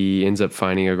 Mm-hmm. He ends up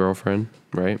finding a girlfriend,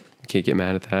 right? Can't get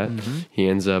mad at that. Mm-hmm. He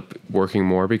ends up working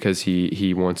more because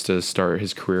he wants to start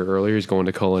his career earlier. He's going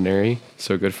to culinary,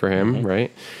 so good for him, Mm-hmm.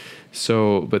 right?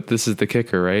 So, but this is the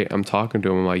kicker, right? I'm talking to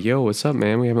him. I'm like, yo, what's up,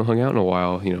 man? We haven't hung out in a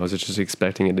while. I was just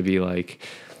expecting it to be like,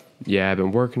 yeah, I've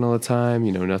been working all the time.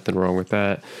 Nothing wrong with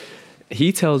that.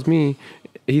 He tells me,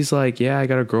 he's like, yeah, I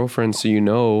got a girlfriend.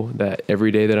 So that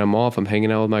every day that I'm off, I'm hanging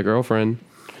out with my girlfriend.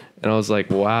 And I was like,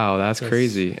 wow, that's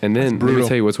crazy. And then let me brutal.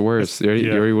 tell you what's worse. You ready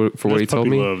for what he That's told puppy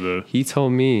me? love, though. He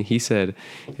told me, he said,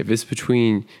 if it's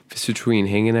between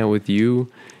hanging out with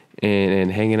you and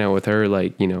hanging out with her,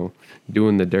 like,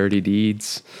 doing the dirty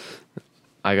deeds,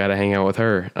 I got to hang out with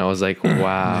her. And I was like,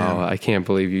 wow, I can't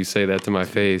believe you say that to my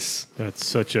face. That's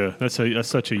such a young.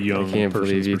 I can't believe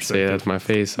person's you'd say that perspective. to my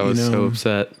face. I was so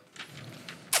upset.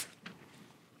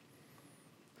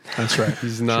 That's right.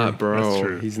 He's not, That's bro.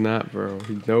 true. He's not, bro.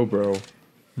 No, bro.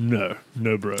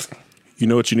 No, bro. You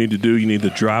know what you need to do? You need to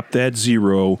drop that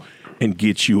zero and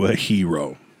get you a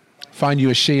hero. Find you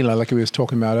a Sheila, like we was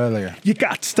talking about earlier. You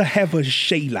got to have a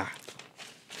Sheila.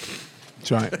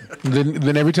 That's right.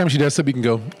 then every time she does something, you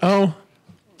can go,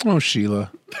 oh,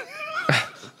 Sheila.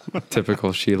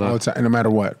 Typical Sheila. All the time, no matter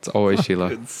what. It's always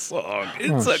Sheila. Song.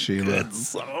 It's a Sheila. good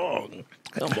song.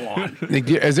 Come on. Like,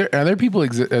 are there people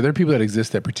that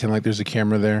exist that pretend like there's a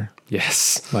camera there?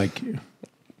 Yes. Like,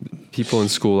 People in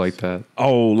school like that.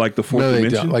 Oh, like the fourth no, they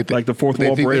dimension? don't. Like the fourth they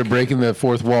wall think break? they're breaking the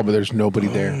fourth wall, but there's nobody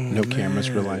there. No cameras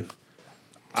for life.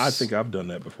 I think I've done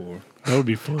that before. That would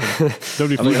be fun. That would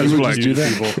be fun. I think You would that's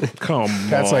just do like- that. Come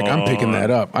Pat's on. like, I'm picking that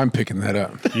up. I'm picking that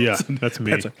up. Yeah, that's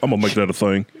me. I'm going to make that a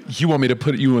thing. You want me to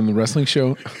put you in the wrestling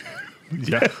show?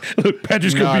 Yeah. Look,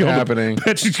 Patrick's Not going to be happening.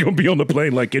 Patrick's going to be on the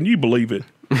plane like, can you believe it?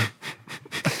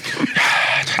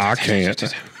 I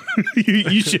can't.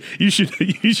 you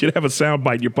should have a sound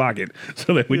bite in your pocket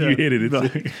so that when you Yeah. hit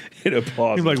it, it'll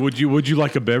pause. I'm like, would you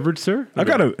like a beverage, sir? I've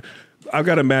got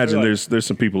to imagine there's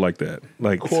some people like that.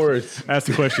 Like, Of course. Ask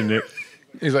the question, Nick.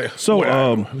 He's like, so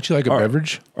would you like a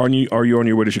beverage? are you on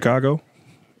your way to Chicago?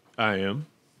 I am.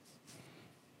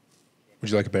 Would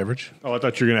you like a beverage? Oh, I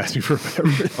thought you were gonna ask me for a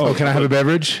beverage. Oh, can I have a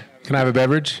beverage? Can I have a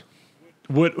beverage?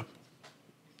 What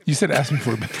You said ask me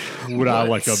for a beverage. would I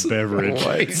like a beverage?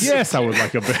 Yes, I would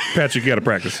like a beverage. Patrick, you got to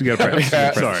practice. You got to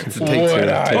practice. Sorry. Take two.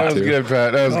 That was good,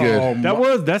 Pat. That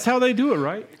was good. That's how they do it,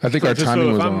 right? I think our Just timing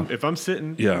if was I'm, on. If I'm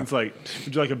sitting, Yeah. it's like,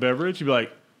 would you like a beverage? You'd be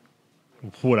like,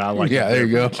 would I like? Yeah, a there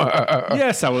you go. beverage?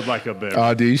 Yes, I would like a beverage.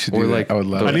 Oh, dude, you should do Or that. like I would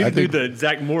love the- I it. need I to do think the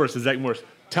Zach Morris.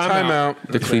 Time timeout.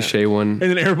 The cliche one. And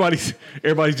then everybody's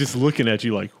just looking at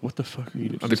you like, what the fuck are you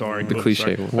doing? I'm sorry. the I'm cliche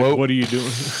sorry. one. Like, Whoa. what are you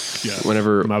doing? Yeah.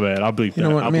 Whenever My bad. I'll bleep that. You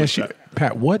know what? I'll Let me bleep ask you, that.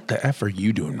 Pat, what the F are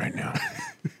you doing right now?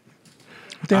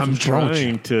 What the F I'm is wrong with you?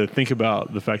 trying to think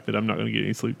about the fact that I'm not going to get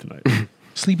any sleep tonight.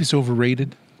 Sleep is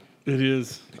overrated. It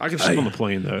is. I can sleep on the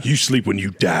plane though. You sleep when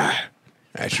you die.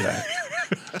 That's right.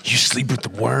 You sleep with the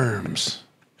worms.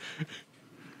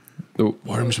 Oh,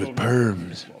 Worms with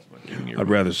perms. I'd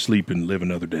rather sleep and live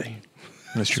another day.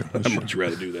 That's true. I'd much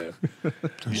rather do that.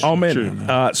 Oh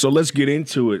man! So let's get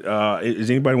into it. Does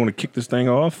anybody want to kick this thing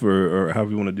off, or how do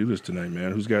we want to do this tonight,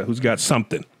 man? Who's got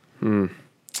something? I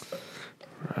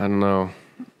don't know.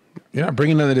 You're not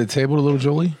bringing nothing to the table, little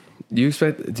Jolie? Do you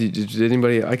expect? Did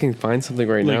anybody? I can find something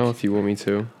right now if you want me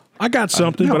to. I got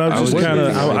something, but I was just kind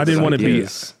of. I didn't want to be.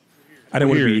 I didn't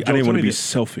want to be. I didn't want to be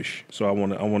selfish. So I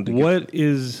wanted to. What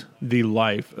is the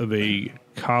life of a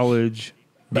college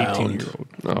 18-year-old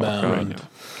right now?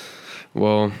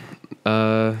 Well,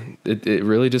 it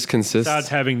really just consists. Besides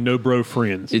having no bro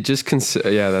friends. It just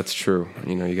yeah, that's true.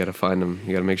 You know, you got to find them.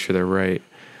 You got to make sure they're right.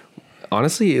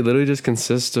 Honestly, it literally just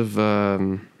consists of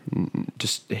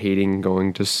just hating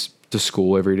going to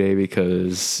school every day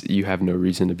because you have no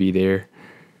reason to be there.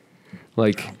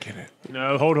 Like,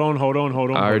 No, hold on. I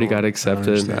already got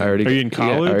accepted. Are you in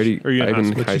college? Yeah, Or are you in high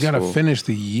school? But you got to finish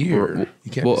the year.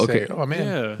 You can't say, oh, man.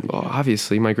 Yeah. Well,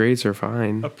 obviously, my grades are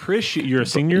fine. Appreciate. You're a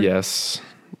senior. Yes.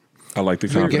 I like the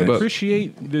You're confidence. gonna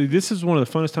appreciate. Dude, this is one of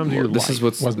the funnest times of your This life.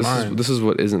 is this is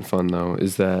what isn't fun though.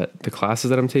 Is that the classes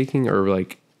that I'm taking are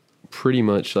like pretty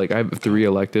much like I have 3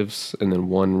 electives and then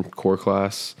 1 core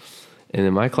class, and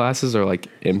then my classes are like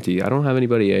empty. I don't have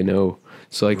anybody I know,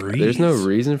 so like there's no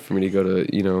reason for me to go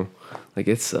to like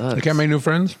it sucks. You can't make new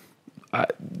friends?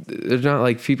 There's not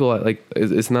like people like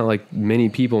it's not like many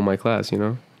people in my class.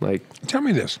 Like Tell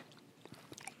me this.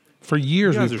 For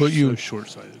years, You guys we are put you so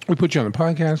short-sighted. we put you on the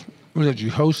podcast. We let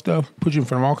you host stuff, put you in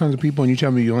front of all kinds of people, and you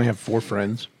tell me you only have 4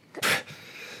 friends.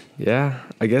 yeah,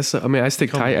 I guess I mean I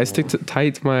stick tight. I stick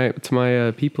tight to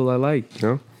my people I like.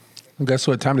 And guess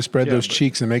what? Time to spread Yeah, those but-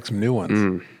 cheeks and make some new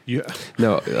ones. Yeah.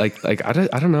 No, like I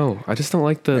don't know. I just don't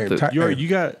like Hey, the You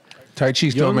got Tight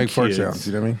cheeks don't young make fart kids. sounds.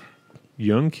 You know what I mean?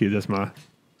 young kids.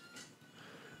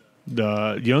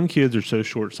 The young kids are so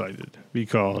short-sighted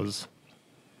because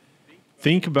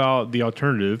think about the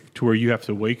alternative to where you have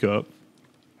to wake up,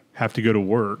 have to go to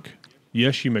work.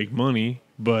 Yes, you make money,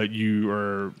 but you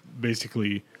are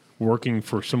basically working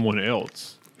for someone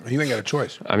else. You ain't got a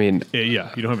choice. I mean,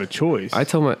 Yeah, you don't have a choice. I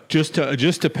tell my just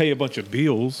to pay a bunch of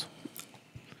bills,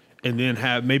 and then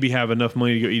have enough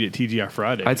money to go eat at TGI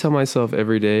Friday I tell myself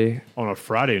every day on a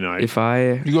Friday night. if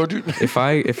I You go do. if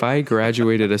I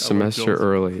graduated a semester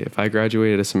early,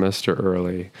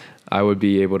 I would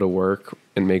be able to work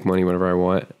and make money whenever I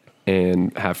want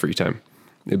and have free time.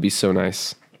 It'd be so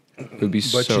nice. It would be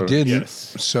But so you didn't.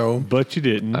 Yes. So but you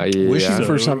didn't. wishing yeah.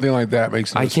 for something like that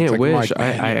makes no I sense. can't Like, wish. Mike,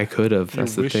 man, I could have. You're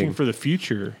That's the wishing thing. for the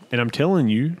future, and I'm telling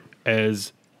you,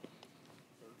 as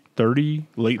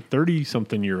late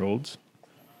 30-something-year-olds,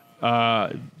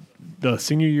 the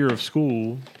senior year of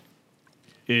school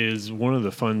is one of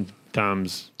the fun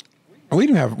times. we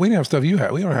didn't have stuff you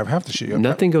had. We don't have half the shit. You have.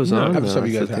 Nothing goes on. Have Though. stuff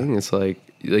That's you the guys have. thing. It's like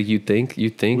you think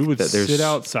We would that there's sit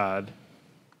outside.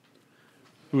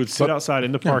 We would sit outside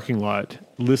in the parking lot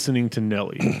listening to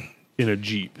Nelly in a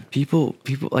Jeep. people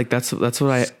like that's what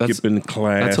Skipping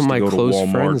class. that's what my to go to close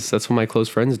Walmart. friends. That's what my close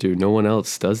friends do. No one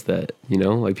else does that.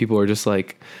 Like people are just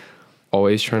like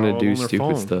always trying All to do on their stupid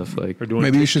phone. stuff. Like Or doing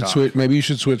Maybe you should TikTok. switch. Maybe you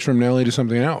should switch from Nelly to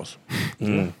something else.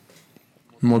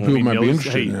 More people mean, might be Nelly's-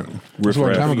 interested in hey, it. That's a long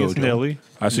Riff time Raff. ago. It's Joe. Nelly.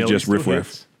 I suggest Nelly Riff still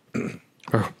Raff.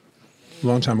 hits.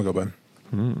 Long time ago, bud.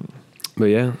 But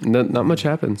yeah, not much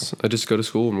happens. I just go to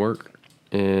school and work,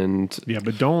 and Yeah,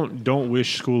 but don't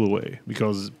wish school away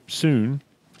because soon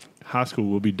high school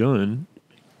will be done,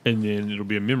 and then it'll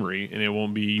be a memory, and you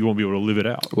won't be able to live it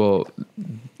out. well,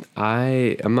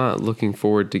 I'm not looking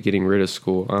forward to getting rid of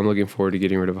school. I'm looking forward to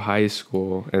getting rid of high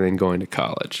school and then going to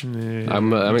college.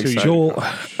 I'm Until you- excited. Joel,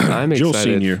 I'm Joel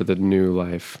excited Senior. for the new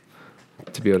life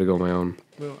to be able to go on my own.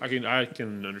 Well, I can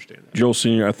understand that. Joel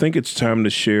Senior, I think it's time to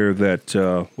share that.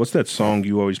 What's that song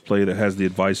you always play that has the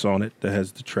advice on it? That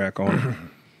has the track on it.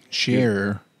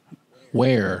 Share,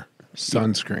 wear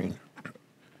sunscreen.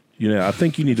 I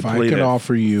think you need to If I play could that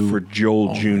offer you for Joel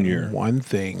only Jr. one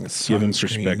thing, Give him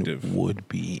sunscreen perspective. would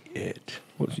be it.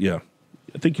 Yeah,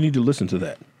 I think you need to listen to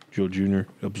that, Joel Jr.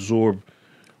 Absorb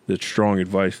the strong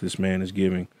advice this man is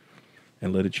giving,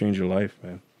 and let it change your life,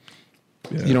 man.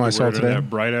 You know, what I saw Wearing today. that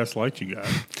bright ass light you got.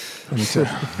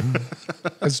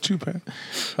 That's too bad.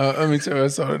 I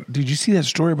saw. Did you see that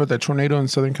story about that tornado in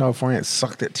Southern California? It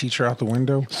sucked that teacher out the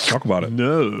window. Talk about it.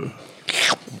 No,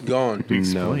 Gone.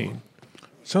 explain.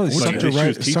 So it sucked her, She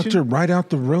was sucked teaching? her right out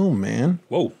the room, man.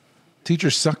 Whoa. Teacher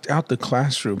sucked out the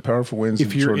classroom. Powerful winds.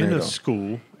 If and you're tornado. in a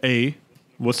school,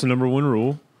 what's the number one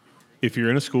rule? If you're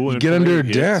in a school, and Get under a tornado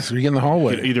hits, desk or you get in the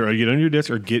hallway. Either get under your desk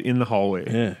or get in the hallway.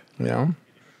 Yeah. Yeah.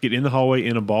 Get in the hallway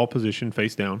in a ball position,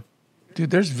 face down.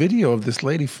 Dude, there's video of this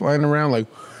lady flying around like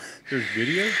There's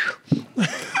video.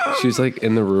 She was like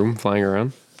in the room flying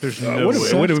around. There's no way.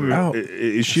 Wait a minute. out.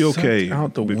 Is she okay?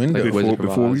 Out the Be- window. Like Wizard of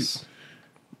Before we, Oz.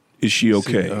 is she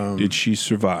okay? See, Did she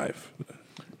survive?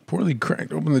 Reportedly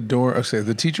cracked open the door. Okay,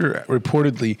 the teacher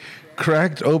reportedly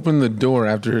cracked open the door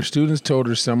after her students told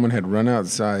her someone had run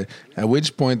outside, at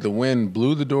which point the wind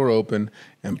blew the door open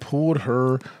and pulled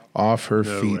her off her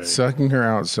feet, way. sucking her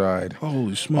outside.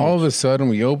 Holy smokes. All of a sudden,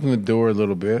 we opened the door a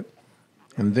little bit,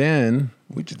 and then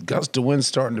we just gust of wind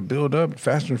starting to build up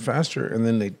faster and faster, and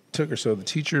then they took her. So the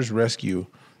teacher's rescue,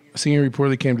 a senior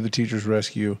reportedly came to the teacher's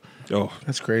rescue. Oh,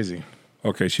 That's crazy.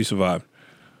 okay. She survived.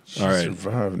 All right.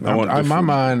 Survived. I want- In my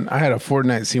mind, I had a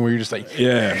Fortnite scene where you're just like,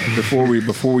 Yeah. Before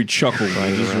we chuckled,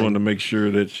 I just wanted to make sure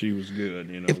that she was good.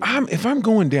 You know. if I'm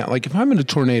going down, like if I'm in a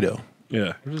tornado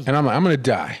Yeah. and I'm gonna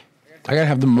die, I gotta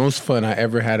have the most fun I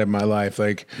ever had in my life.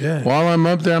 Like Yeah. while I'm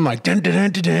up there, I'm like dun, dun,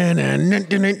 dun, dun, dun, dun,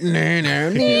 dun, dun,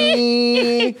 dun,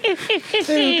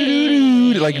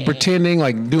 dun, like pretending,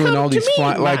 like doing all these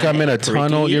fly, like I'm in a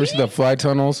tunnel. You ever see the fly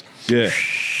tunnels? Yeah.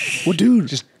 Well, dude,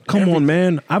 just come on,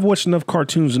 man. I've watched enough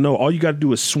cartoons to know all you got to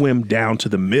do is swim down to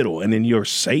the middle, and then you're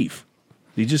safe.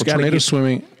 You just got to Tornado get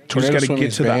swimming. You just Tornado got to swimming get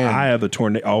is to the banned. eye of the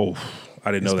tornado. Oh,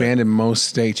 I didn't know It's that. banned in most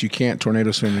states. You can't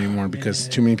tornado swim anymore because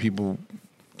too many people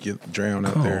get drowned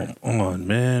out there. Come on,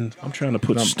 man. I'm trying to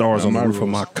put Not- stars not on the my roof of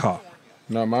rules. my car.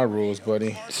 Not my rules,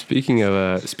 buddy. Speaking of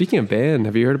banned,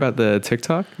 have you heard about the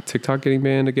TikTok? TikTok getting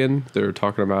banned again? They're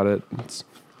talking about it. It's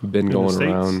been the going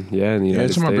States? around. Yeah, in the Yeah, United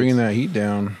it's about States. bringing that heat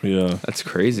down. Yeah. That's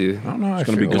crazy. I don't know. How I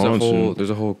gonna be feel. There's a gone whole soon. there's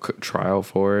a whole trial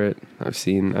for it. I've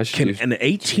seen. I should. Can use- an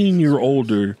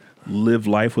 18-year-older live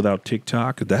life without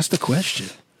TikTok? That's the question.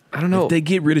 I don't know. If they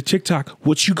get rid of TikTok,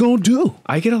 what you gonna do?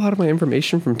 I get a lot of my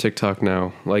information from TikTok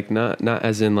now. Like not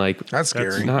as in like That's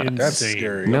scary. not- That's insane.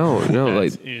 scary. no That's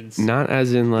like insane. not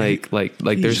as in like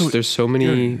there's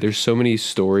so many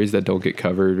stories that don't get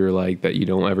covered or like that you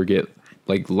don't ever get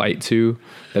like light to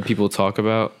that people talk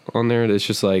about on there. It's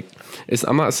just like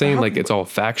I'm not saying like it's all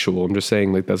factual. I'm just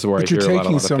saying like that's where But I you're hear a lot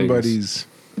taking of things. somebody's.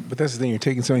 But that's the thing. You're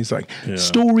taking somebody's like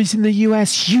stories in the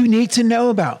U.S. you need to know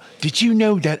about. Did you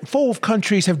know that 4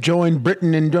 countries have joined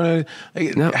Britain and done?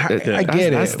 No, I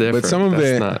get that's it, different. but some of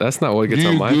that's not what Do gets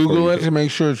on you my Google For it You to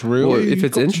make sure it's real? Well, if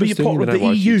it's got to be a interesting, part then of I the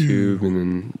watch EU. YouTube, and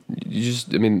then you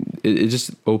just, I mean, it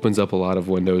just opens up a lot of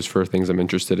windows for things I'm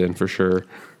interested in for sure.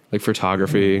 Like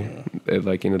photography, it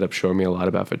like ended up showing me a lot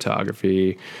about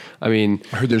photography. I mean,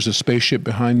 I heard there's a spaceship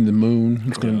behind the moon.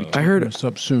 It's going to be I heard us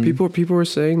up soon. people were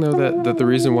saying though that the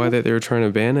reason why they were trying to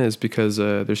ban it is because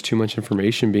there's too much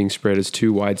information being spread. It's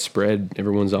too widespread.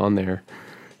 Everyone's on there,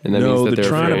 and that No, means that they're they're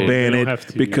trying afraid. to ban They it don't have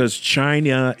to, because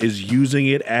China is using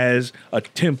it as a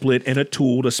template and a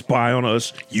tool to spy on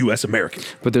us, U.S. Americans.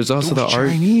 But there's also Those the art.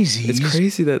 Chineses. It's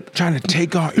crazy that trying to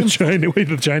take our info. China, wait,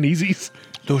 the Chineses.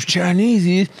 Those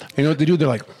Chineses. You know what they do? They're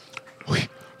like, we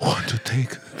want to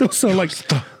take. Those sound like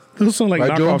Right,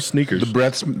 Joel? knockoff sneakers. The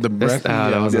breath. The breath.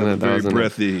 that was in it. That very was in it.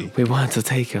 breathy. We want to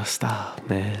take your stuff,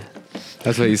 man.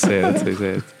 That's what you say. That's what you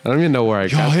say. I don't even know where I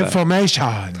Your got that.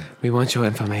 information. We want your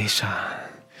information.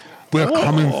 We're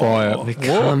coming for it. We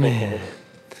come in.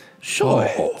 So,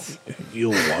 you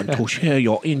want to share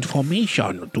your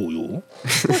information, do you?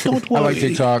 Don't I worry. like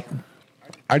TikTok.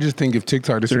 I just think if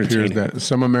TikTok disappears, entertaining. that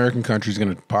some American country's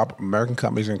going to pop. American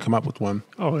company's going to come up with one.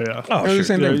 Oh yeah. Oh, They're the sure.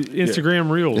 same The thing.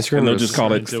 Instagram Reels. Instagram And they'll Reels. just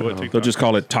call it. Into what TikTok- They'll just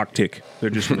call it Talk Tick. They're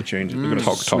just going to change it. They're going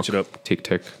to switch it up. Tick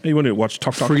tick. Hey, you want to watch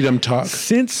Talk Talk? Freedom Talk.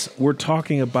 Since we're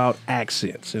talking about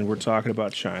accents and we're talking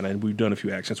about China and we've done a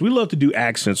few accents, we love to do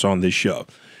accents on this show.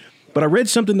 But I read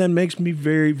something that makes me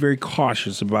very, very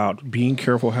cautious about being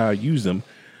careful how I use them.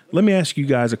 Let me ask you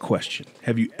guys a question.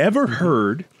 Have you ever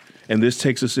heard, and this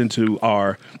takes us into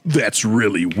our That's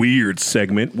Really Weird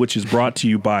segment, which is brought to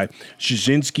you by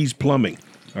Szynski's Plumbing.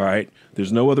 All right?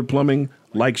 There's no other plumbing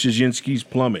like Szynski's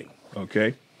Plumbing.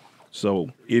 Okay?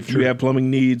 So if you have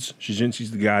plumbing needs,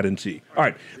 Szynski's the guy to see. All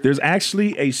right. There's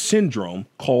actually a syndrome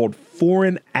called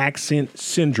foreign accent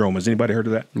syndrome. Has anybody heard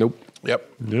of that? Nope.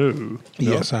 Yep. No.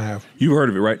 Yes, I have. You've heard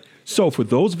of it, right? So for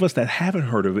those of us that haven't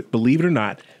heard of it, believe it or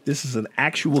not, this is an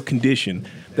actual condition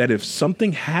that if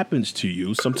something happens to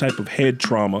you, some type of head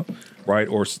trauma, right,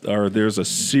 or there's a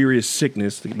serious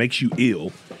sickness that makes you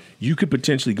ill, you could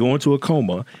potentially go into a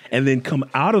coma and then come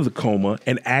out of the coma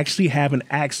and actually have an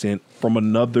accent from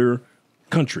another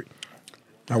country.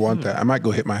 I want that. I might go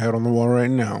hit my head on the wall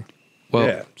right now. Well,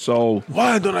 Yeah. So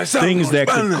Why don't I sound things more that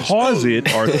could Spanish? cause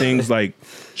it are things like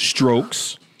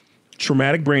strokes,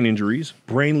 traumatic brain injuries,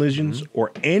 brain lesions, or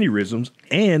aneurysms,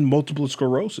 and multiple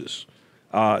sclerosis.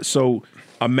 So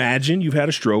imagine you've had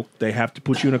a stroke. They have to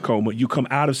put you in a coma. You come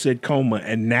out of said coma,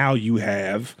 and now you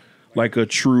have like a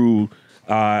true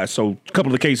So a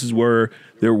couple of the cases were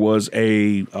there was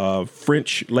a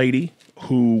French lady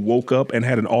who woke up and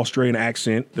had an Australian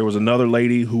accent. There was another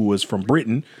lady who was from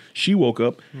Britain. She woke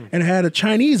up and had a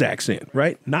Chinese accent,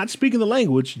 right? Not speaking the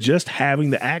language, just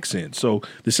having the accent. So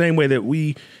the same way that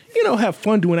we, have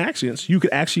fun doing accents, you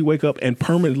could actually wake up and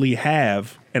permanently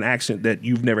have an accent that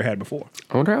you've never had before.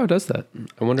 I wonder how it does that.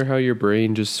 I wonder how your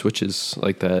brain just switches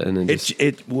like that, and then just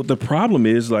Well, the problem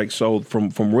is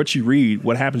from what you read,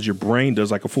 what happens? Your brain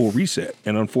does like a full reset,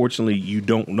 and unfortunately, you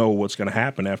don't know what's going to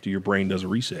happen after your brain does a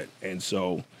reset, and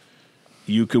so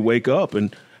you could wake up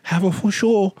and have a for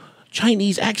sure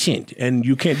Chinese accent, and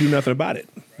you can't do nothing about it.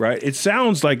 Right? It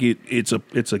sounds like it's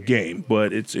a game,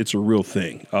 but it's a real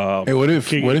thing. Hey, what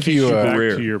if you back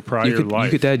rare. to your prior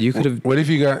life? you could have. what if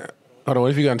you got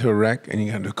what if you got into a wreck and you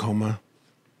got into a coma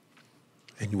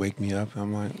and you wake me up and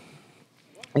I'm like,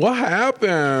 what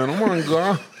happened? Oh my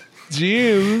god.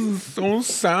 Jeez, this is so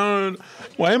sad.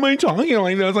 Why am I talking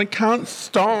like this? I can't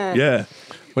stop. Yeah.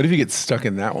 What if you get stuck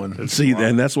in that one? See,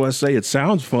 and that's why I say it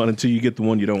sounds fun until you get the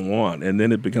one you don't want, and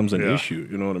then it becomes an Yeah. issue.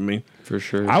 You know what I mean? For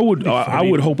sure. I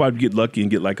would hope I'd get lucky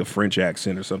and get like a French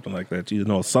accent or something like that.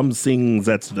 Some things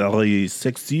that's very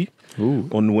sexy.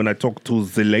 And when I talk to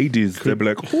the ladies, they'll be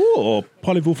like, "Oh,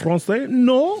 parlez-vous français?"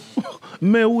 No,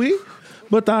 mais oui.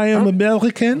 But I am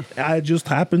American. I just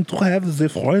happen to have the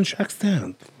French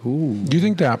accent. Do you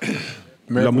think that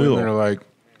American L'amour. women are like,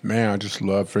 man, I just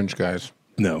love French guys?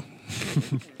 No,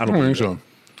 I don't think so.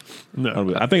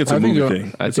 No. I think it's a I think movie you're-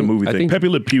 thing. I It's a think- movie I thing. think- Pepe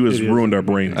Le Pew has It is. ruined our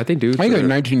brain. I think dudes. I think like are,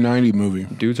 1990 movie.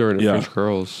 dudes are into Yeah. French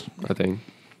girls. I think.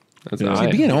 That's Yeah. See,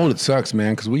 I- being old, it sucks,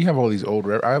 man, because we have all these old.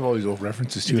 I have all these old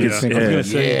references too. Yeah. I think, I was Yeah. gonna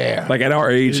say, yeah. Like at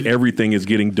our age, everything is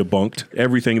getting debunked.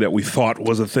 Everything that we thought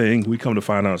was a thing, we come to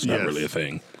find out it's not Yes. really a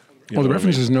thing. You Well, the know what I mean?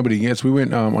 references nobody gets. We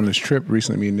went on this trip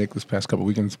recently, me and Nick, this past couple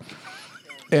weekends,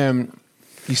 and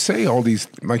you say all these.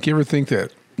 Like, you ever think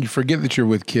that you forget that you're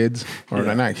with kids, or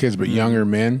not kids, but younger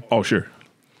men, Oh, sure.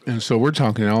 and so we're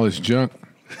talking all this junk,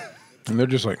 and they're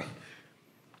just like,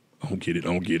 I don't get it. I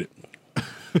don't get it.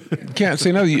 can't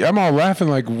say nothing. I'm all laughing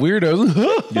like weirdos.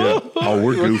 Yeah. Oh,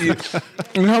 we're goofy.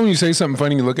 You know how when you say something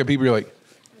funny, you look at people, you're like.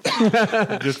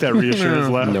 just that reassurance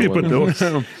laugh. No But one- no.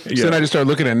 So then I just start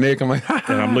looking at Nick. I'm like,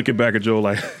 And I'm looking back at Joe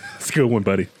like, it's a good one,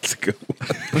 buddy. It's a good one.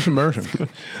 let's immerse him.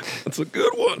 It's a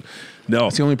good one. No.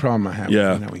 That's the only problem I have. with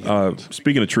Yeah. you now we get it.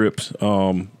 Speaking of trips,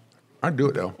 I'd do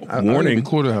it though. I think warning. it'd be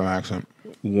cool to have an accent.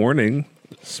 warning,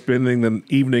 spending the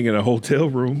evening in a hotel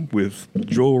room with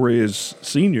Joel Reyes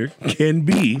Sr. can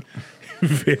be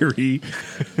very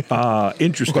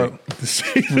interesting. to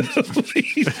say the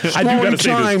least. I do gotta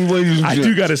say time, this. ladies and I do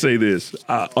gents. gotta say this.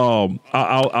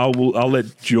 I'll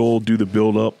let Joel do the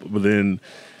build up, but then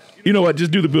you know what?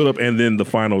 Just do the build up and then the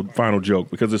final joke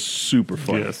because it's super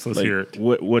funny. Yes, let's hear it.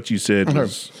 What you said Okay,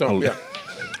 was so yeah.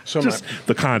 So just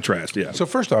the contrast. Yeah, So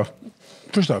first off,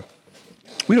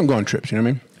 we don't go on trips. You know what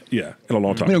I mean? yeah, in a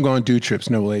long time. We don't go on dude trips.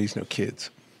 No ladies, no kids.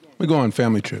 We go on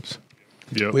family trips,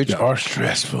 Yep. which are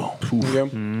stressful.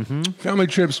 Okay? Family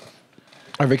trips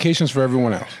are vacations for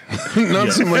everyone else,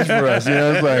 not so much for us. You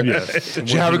know, it's like, Yes.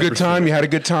 did you have a good time? You had a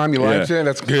good time. You liked Yeah. it.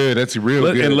 That's good. That's real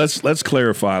good. And let's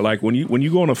clarify. Like when you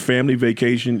go on a family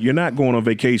vacation, you're not going on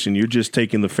vacation. You're just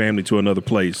taking the family to another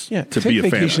place yeah, to take be a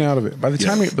vacation family. out of it. By the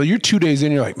time you're 2 days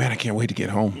in, you're like, man, I can't wait to get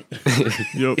home.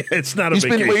 Yep. It's not a You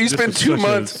spend, vacation. you This spend is 2 such a-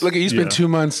 months. Look at you spend yeah. 2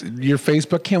 months. Your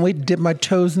Facebook can't wait to dip my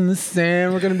toes in the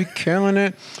sand. We're gonna be killing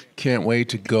it. Can't wait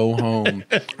to go home.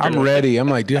 I'm ready. I'm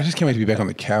like, dude, I just can't wait to be back on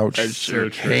the couch, so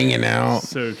true. hanging out.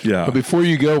 So true. Yeah. But before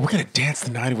you go, we're gonna dance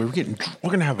the night away. We're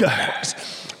gonna have a blast.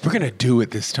 We're gonna do it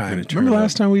this time. turn Remember it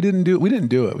last time we didn't do it? We didn't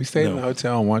do it. We stayed in No. the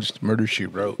hotel and watched Murder She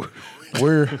Wrote.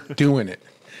 We're doing it.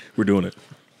 We're doing it.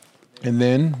 And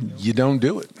then you don't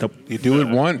do it. Nope. You do it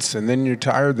once, and then you're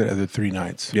tired the other 3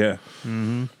 nights. Yeah.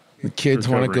 The kids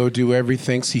want to Recovery. go do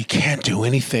everything, so you can't do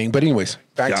anything. But anyways,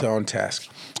 back Yeah. to on task.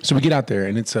 So we get out there,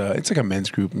 and it's like a men's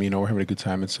group. You know, we're having a good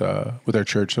time. It's with our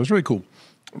church, so it's really cool.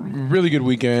 Really good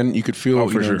weekend. You could feel Oh,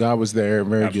 for sure. God was there.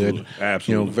 Very Absolutely. good.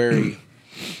 Absolutely. You know, very.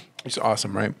 It's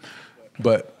awesome, right?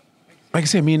 But like I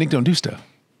said, me and Nick don't do stuff.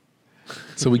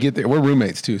 So we get there. We're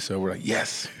roommates too, so we're like,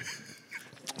 yes.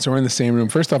 So we're in the same room.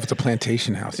 First off, it's a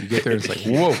plantation house. You get there, it's like,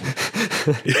 whoa.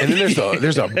 And then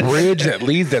there's a bridge that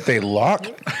leads that they lock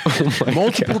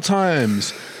multiple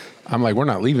times. I'm like, we're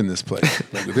not leaving this place.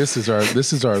 Like, this is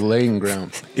our laying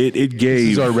ground. It This gave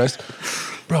is our rest.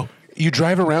 Bro, you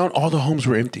drive around, all the homes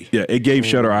were empty. yeah, it gave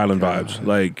Shutter Island vibes.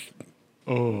 Like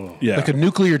yeah. Like a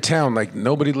nuclear town. Like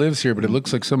nobody lives here, but it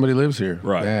looks like somebody lives here.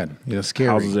 Right. Bad. You know, scary.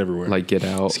 houses everywhere. Like Get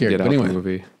Out, Scary, Get but Out anyway. the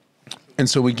movie. And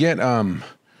so we get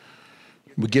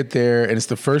We get there, and it's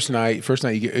the first night. First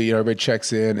night, everybody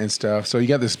checks in and stuff. So you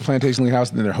got this Plantation Lake house,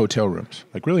 and then there are hotel rooms,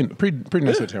 like really pretty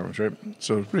nice hotel rooms, right?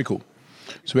 So it's pretty cool.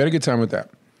 So we had a good time with that.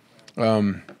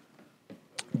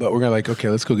 But we're gonna okay,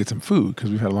 let's go get some food because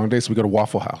we've had a long day. So we go to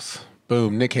Waffle House.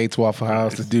 Boom. Nick hates Waffle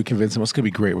House. The dude convinced him, it's gonna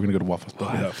be great. We're gonna go to Waffle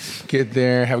House. Get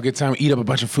there, have a good time, eat up a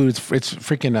bunch of food. It's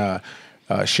freaking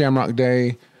Shamrock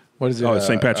Day. What is it? Oh, it's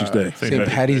St. Patrick's Day. St.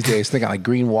 Patty's Day. So they got like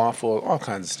green waffle, all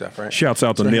kinds of stuff, right? Shouts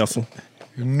out to Nelson.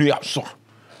 We're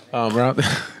out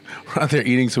there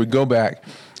eating, so we go back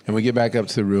and we get back up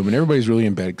to the room, and everybody's really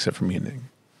in bed except for me and Nick.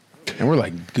 And we're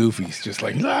like goofies, just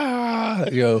like,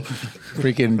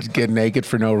 freaking get naked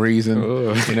for no reason,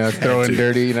 throwing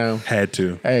dirty, Had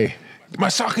to. Hey, my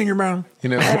sock in your mouth,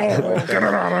 Get it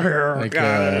out of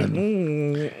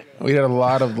here. We had a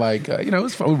lot of it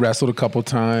was fun. We wrestled a couple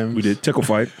times. We did tickle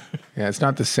fight. Yeah, it's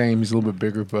not the same. He's a little bit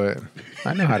bigger, but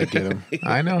I know how to get him.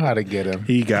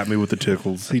 He got me with the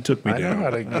tickles. He took me I down. know how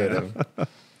to get him.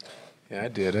 Yeah, I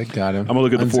did. I got him. I'm gonna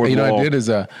look at the fourth wall. I did is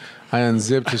I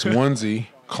unzipped his onesie,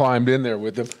 climbed in there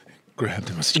with him, grabbed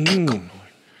him.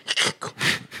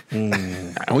 And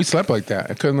we slept like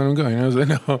that. I couldn't let him go. I was like,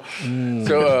 no.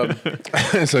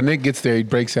 So Nick gets there. He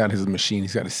breaks out his machine.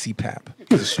 He's got a CPAP.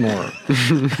 He's a snorer.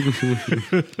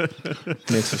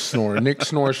 Nick's a snorer. Nick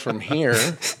snores from here.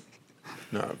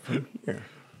 No, from here.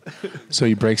 So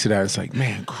he breaks it out. It's like,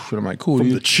 man, cool. I'm like, cool. From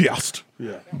dude. the chest.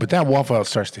 Yeah. But that Waffle House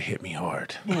starts to hit me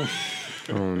hard.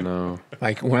 Oh no!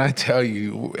 Like when I tell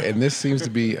you, and this seems to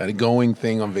be a going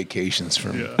thing on vacations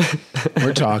for me. Yeah.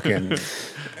 We're talking.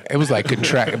 It was like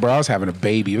bro, I was having a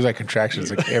baby. It was like contractions,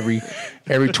 like every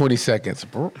 20 seconds,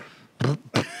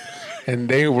 and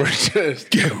they were just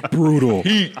brutal.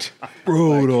 Heat,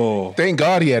 brutal. Thank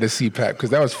God he had a CPAP because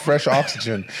that was fresh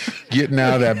oxygen getting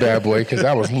out of that bad boy because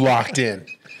I was locked in.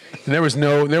 And there was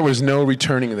no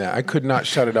returning that. I could not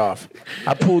shut it off.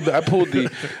 I tried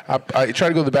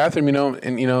to go to the bathroom,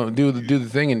 and do the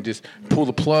thing and just pull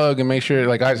the plug and make sure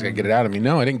I just gotta get it out of me.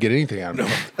 No, I didn't get anything out of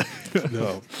me.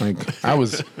 No. I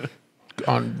was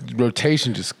on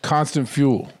rotation, just constant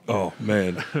fuel. Oh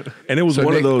man. And it was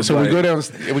one of those. So we go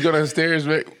downstairs,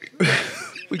 right?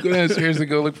 We go downstairs to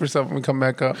go look for something and come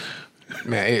back up.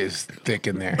 Man, it is thick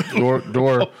in there.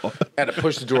 Door. Had to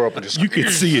push the door open. You could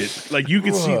see it. Like you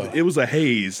could see. It was a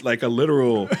haze, like a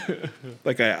literal,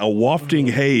 like a wafting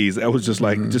haze. I was just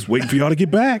just waiting for y'all to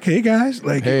get back. Hey guys,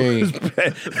 hey. It was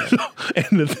bad.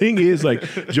 And the thing is,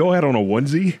 Joe had on a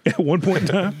onesie at one point in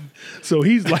time, so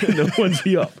he's lighting the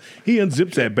onesie up. He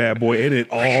unzips that bad boy, and it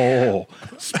all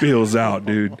spills out,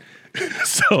 dude.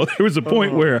 So there was a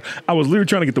point where I was literally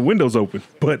trying to get the windows open,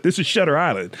 but this is Shutter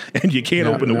Island, and you can't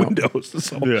open the windows.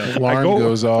 So alarm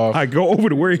goes off. I go over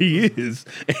to where he is,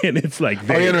 and it's like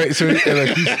there. Oh, yeah, right. So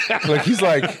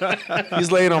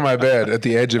he's laying on my bed at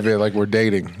the edge of it, like we're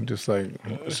dating. Just like,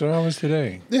 so how was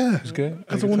today? Yeah, it was good.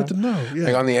 Because I wanted to know. Yeah,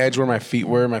 like on the edge where my feet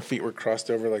were crossed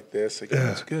over like this. Like,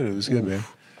 yeah, it's good. It was good, man.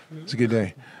 It was a good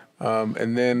day.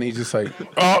 And then he's just like,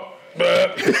 oh.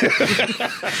 Yeah,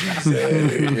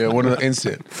 one of the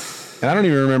instant. And I don't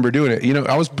even remember doing it.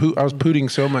 I was pooting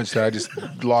so much that I just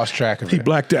lost track of it. He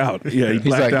blacked out. Yeah, he's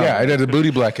like, out. Yeah, I did a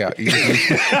booty blackout. You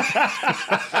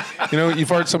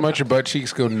fart so much your butt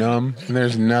cheeks go numb, and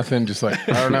there's nothing. Just like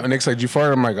I don't know. And Nick's like, did you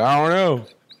fart? I'm like, I don't know.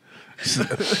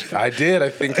 I did. I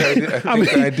think I did.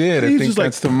 I did. I think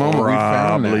that's the moment we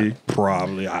found that.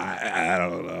 Probably. I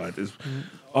don't know.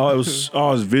 It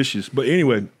was vicious. But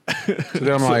anyway. So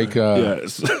then I'm like,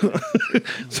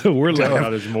 so we're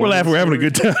laughing. We're having a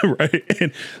good time, right?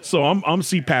 And so I'm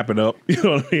CPAPing up. You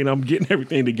know what I mean? I'm getting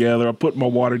everything together. I put my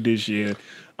water dish in.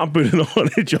 I'm putting it on,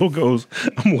 and Joe goes,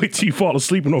 I'm waiting till you fall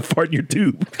asleep and don't fart in your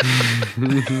tube.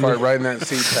 Fart right in that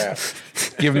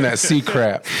CPAP. Give him that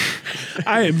C-crap.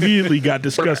 I immediately got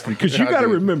disgusted because you got to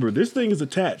remember, this thing is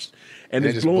attached. And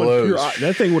it's blowing pure.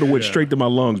 That thing would have went straight to my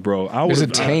lungs, bro. There's a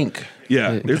tank.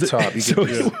 There's a top. So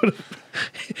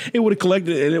it would have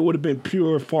collected, and it would have been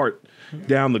pure fart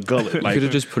down the gullet. You could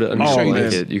have just put it under your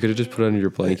blanket. You could have just put it under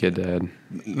your blanket, Dad.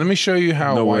 Let me show you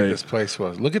how white this place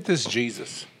was. Look at this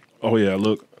Jesus. Oh yeah,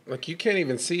 look. Like you can't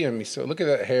even see him. So look at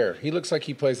that hair. He looks like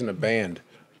he plays in a band.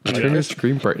 Turn the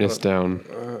screen brightness down.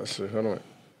 So hold on.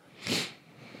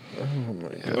 Oh my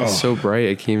God! It's so bright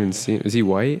I can't even see him. Is he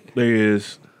white? There he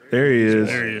is.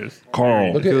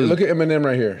 Carl. Look at Eminem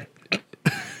right here.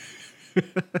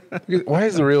 Why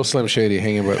is the real Slim Shady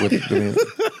hanging with the man?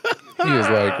 He is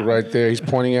like right there. He's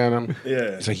pointing at him. Yeah.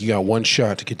 It's like you got one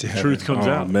shot to get to heaven. Truth comes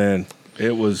out. Man,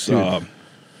 it was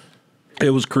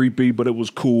creepy, but it was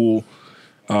cool.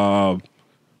 But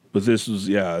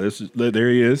there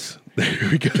he is. There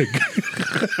we go.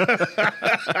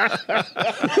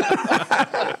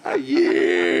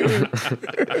 Yeah.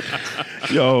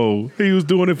 Yo, he was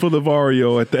doing it for the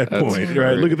Vario at that That's point, right?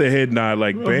 great. Look at the head nod,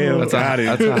 like bam, That's got it.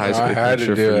 a high school I had to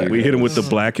picture do for it. you. We hit him with the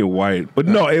black and white, but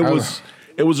no, it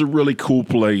was a really cool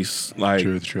place. Like,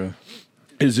 True.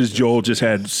 it's just Joel just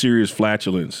had serious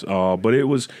flatulence, but it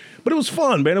was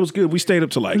fun, man. It was good. We stayed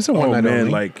up to like, was a one night man,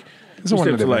 only. like. It's a We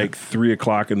stayed one up to night like 3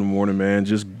 o'clock in the morning, man.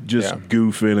 Just Yeah.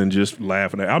 goofing and just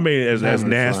laughing. I mean, as Having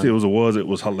nasty fun. as it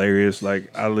was hilarious. Like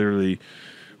I literally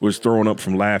was throwing up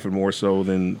from laughing more so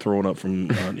than throwing up from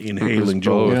inhaling You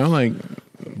joy. know, like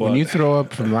But- when you throw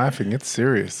up from laughing, it's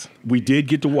serious. We did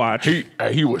get to watch.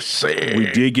 He was sad. We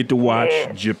did get to watch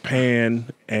Japan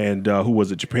and who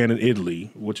was it? Japan and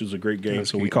Italy, which was a great game.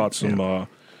 So we caught some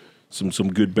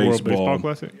good World baseball. Baseball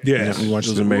Classic? Yeah, We watched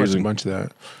it was we watched amazing. a bunch of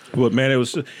that. But man, it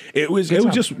was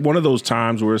time. just one of those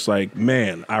times where it's like,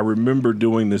 man, I remember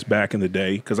doing this back in the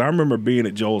day because I remember being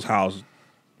at Joel's house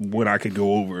when I could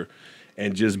go over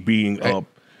and just being up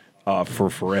for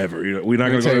forever. You know, we're not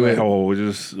going to tell go you to that what-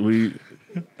 hole.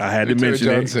 I had to Let me tell you what mention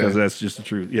it John because said. that's just the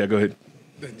truth. Yeah, go ahead.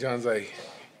 John's like,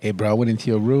 hey, bro, I went into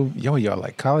your room. Y'all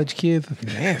like college kids?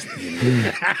 Nasty.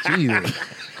 Man. Jesus.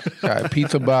 Got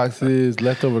pizza boxes,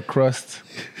 leftover crust.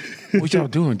 What y'all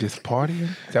doing? Just partying?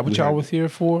 Is that what y'all was here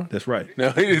for? That's right. No,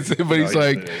 he didn't say, but he's he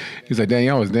like, said it. he's like, dang,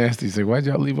 y'all was nasty. He's like, why'd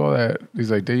y'all leave all that?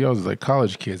 He's like, y'all was like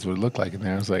college kids, what it looked like in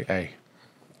there. I was like, hey,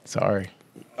 sorry.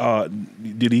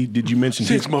 Did you mention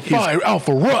his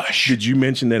Alpha Rush. Did you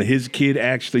mention that his kid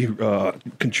actually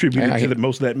contributed Yeah, to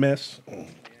most of that mess?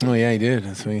 Oh, yeah, he did.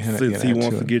 That's what he had Since he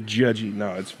wants to get judgy,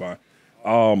 no, it's fine.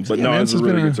 But no, it was a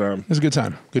really good time. It was a good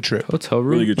time. Good trip. Hotel room.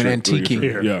 Really good Went trip. Really good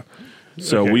antiquing. trip. Yeah.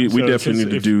 So Okay, we so definitely since need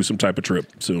to if- do some type of trip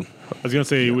soon. I was gonna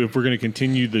say if we're gonna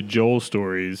continue the Joel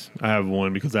stories, I have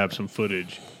one because I have some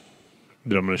footage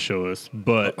that I'm gonna show us.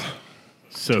 But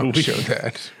so we Show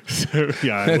that. So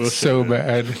yeah, I will That's show so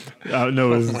bad.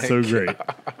 no, it was so great.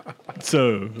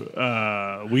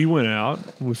 So we went out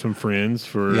with some friends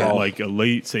for Yeah. like a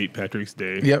late St. Patrick's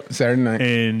Day. Yep, Saturday night.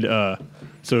 And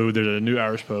so there's a new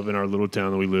Irish pub in our little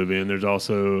town that we live in. There's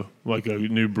also like a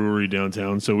new brewery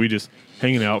downtown. So we just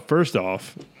hanging out. First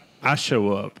off, I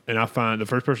show up and I find the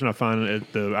first person I find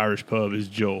at the Irish pub is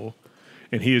Joel,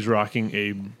 and he is rocking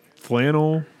a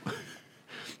flannel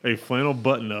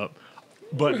button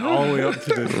all the way up to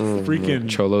the freaking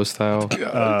Cholo style.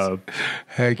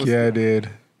 Heck yeah, I did.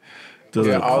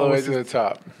 Yeah, all the way to the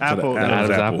top. apple. Adam's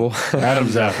Adam's apple.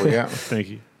 Adam's apple, yeah. Thank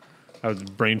you. I was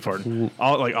brain farting.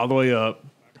 All the way up,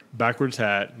 backwards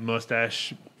hat,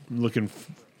 mustache, looking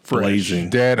fresh. Blazing.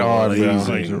 Dead on, bro.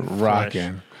 Blazing.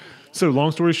 Rocking. So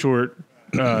long story short,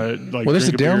 like Well, this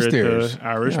is drink a beer downstairs. at the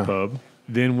Irish Yeah. pub,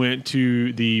 then went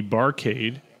to the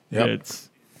barcade Yep. that's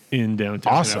in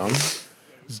downtown. Awesome.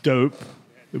 It's dope.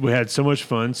 We had so much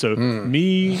fun. So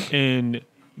me and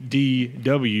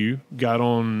DW got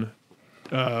on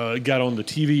the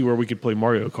TV where we could play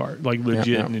Mario Kart, like legit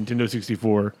yeah. Nintendo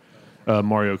 64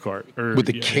 Mario Kart, or With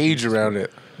the cage around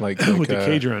it. Like with the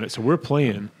cage around it. So we're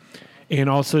playing, and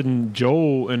all of a sudden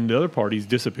Joel and the other parties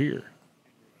disappear,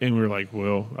 and we're like,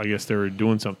 well, I guess they were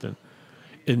doing something.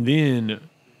 And then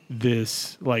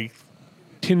this, like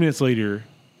 10 minutes later,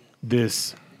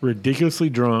 this ridiculously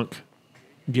drunk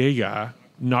gay guy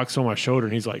knocks on my shoulder,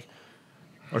 and he's like,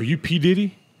 "Are you P.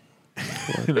 Diddy?"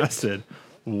 And I said,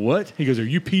 "What?" He goes, "Are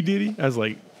you P. Diddy?" I was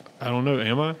like, "I don't know,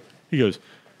 am I?" He goes,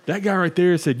 "That guy right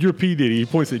there said you're P. Diddy." He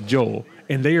points at Joel,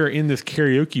 and they are in this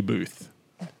karaoke booth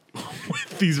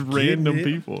with these random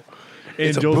people. And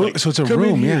It's a Joel's booth, like, so it's a "Come in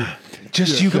room, here." yeah.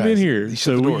 Just you Come guys. in here. You shut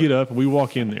So the we door. get up and we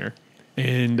walk in there,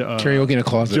 and Karaoke in a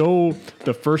closet. Joel,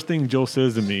 the first thing Joel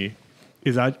says to me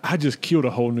is, I just killed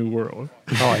a whole new world.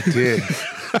 Oh, I did.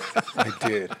 I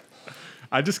did.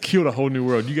 I just killed a whole new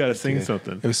world. You got to sing Yeah.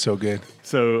 something." It was so good.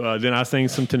 So then I sang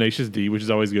some Tenacious D, which is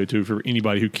always a go-to for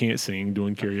anybody who can't sing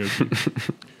doing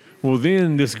karaoke. Well,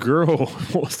 then this girl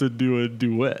wants to do a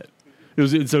duet. It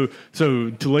was so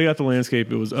to lay out the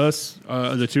landscape. It was us,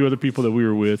 the two other people that we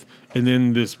were with, and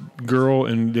then this girl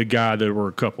and the guy that were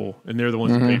a couple, and they're the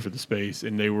ones that paid for the space,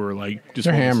 and they were like just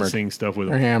They're wanting us to hammered. sing stuff with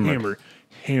They're them.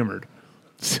 Hammered.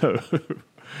 So.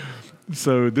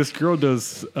 So this girl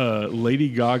does Lady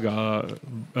Gaga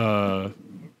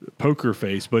poker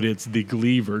face, but it's the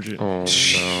Glee version. Oh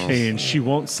no. And she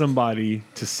wants somebody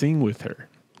to sing with her.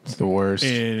 It's the worst.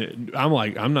 And I'm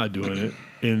like, I'm not doing it.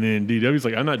 And then DW's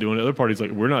like, I'm not doing it. Other party's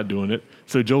like, we're not doing it.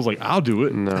 So Joel's like, I'll do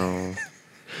it. No.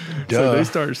 So Duh. they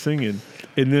start singing.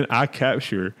 And then I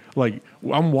capture, like,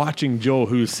 I'm watching Joel,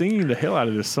 who's singing the hell out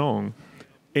of this song.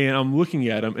 And I'm looking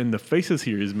at him, and the faces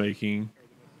he is making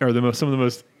are some of the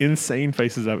most insane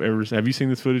faces I've ever seen. Have you seen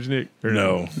this footage, Nick? Or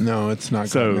No. No, it's not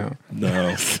So- going out.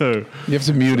 No. So You have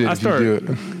to mute it I if you do it.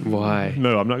 Why?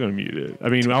 no, I'm not going to mute it. I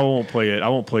mean, I won't play it. I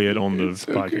won't play it on the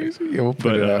podcast. Yeah, we'll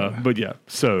put it out. But yeah.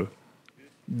 So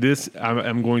this,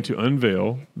 I'm going to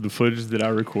unveil the footage that I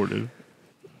recorded,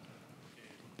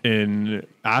 and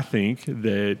I think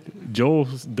that Joel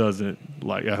doesn't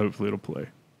like. Hopefully, it'll play.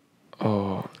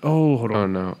 Oh, Hold on. oh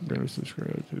no. Don't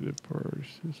subscribe to the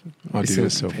person. Oh, He dude, said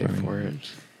it's so pay funny. for it.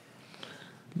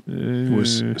 It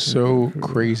was so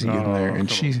crazy in there,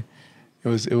 and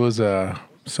it was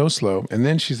so slow. And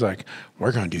then she's like,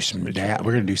 "We're gonna do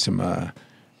some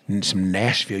some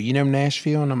Nashville. You know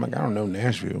Nashville?" And I'm like, "I don't know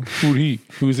Nashville. Who's he?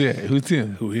 Who's that? Who's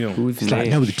him? Who him? Who's She's like,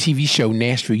 "No, Nash? the TV show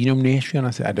Nashville. You know Nashville?" And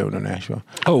I said, "I don't know Nashville."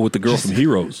 Oh, with the girl from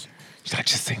Heroes. She's like,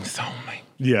 "Just sing the song, man."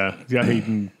 Yeah, got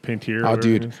Hayden Pantier. Oh,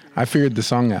 dude, I figured the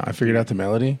song out. I figured out the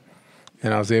melody,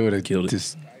 and I was able to Killed it.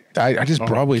 just. I just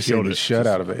Broadway sang killed the it. shit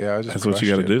out of it. Yeah, I just That's what you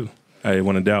got to crushed it. do. Hey,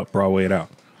 when in doubt, Broadway it out.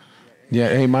 Yeah,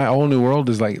 hey, my whole new world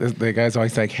is like the guy's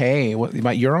always like, "Hey,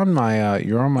 you're on my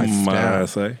My Snap."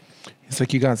 say. It's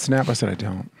like, "You got Snap?" I said, "I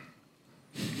don't."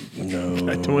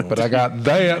 No. But I got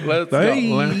that. Let's go.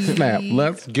 Let's snap.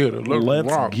 Let's get it.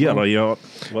 Let's get her, y'all.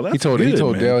 Well, that's He told good,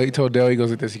 man. Dale. He told Dale. He goes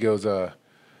like this. He goes.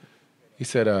 He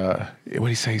said. What did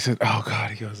he say? He said, "Oh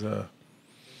God." He goes.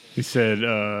 He said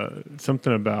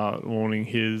something about wanting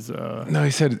his. No,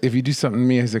 he said, "If you do something to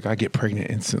me," he's like, "I get pregnant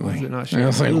instantly." Is it not And I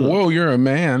was like, shame? "Whoa, you're a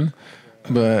man,"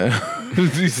 but he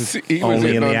was Only in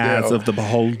hitting the on eyes Dale. of the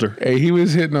beholder. Hey, he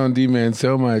was hitting on D-Man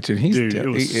so much, and he's Dude, it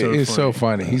was so it's so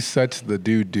funny. funny. He's such the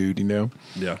dude, you know.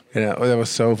 Yeah. And that was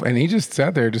so. And he just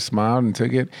sat there, just smiled and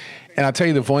took it. And I'll tell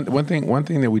you the one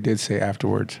thing that we did say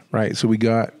afterwards, right? So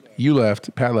you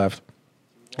left, Pat left,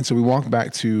 and so we walked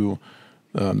back to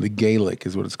the Gaelic,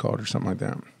 is what it's called, or something like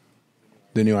that,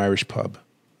 the new Irish pub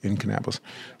in Kannapolis.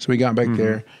 So we got back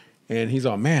there, and he's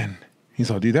all, "Man," he's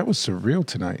all, "Dude, that was surreal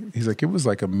tonight." He's like, "It was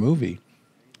like a movie."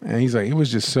 And he's like, "It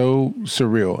was just so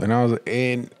surreal." And I was,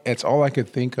 and that's all I could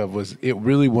think of was, it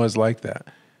really was like that.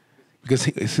 Because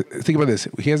think about this,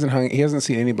 he hasn't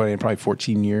seen anybody in probably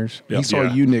 14 years. Yep. He saw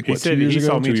Yeah. you, Nick, He what, said 2 years he ago?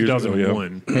 saw me in 2 years ago,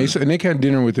 2001. And Nick had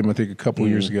dinner with him, I think, a couple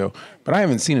years ago, but I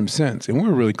haven't seen him since, and we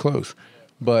were really close.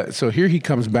 But so here he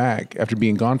comes back after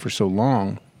being gone for so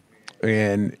long,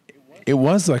 and it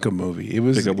was like a movie. It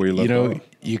was, Pick up where you left off.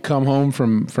 you come home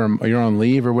from you're on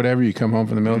leave or whatever. You come home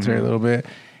from the military a little bit,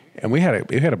 and we had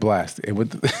a blast. It was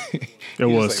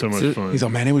So much it- fun. He's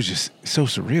like, "Man, it was just so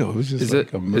surreal. It was just Is like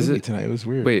it- a is movie it- tonight. It was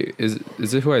weird." Wait, is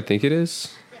it who I think it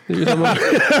is? That you're talking about?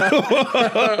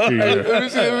 Here you go. Let me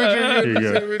see the Here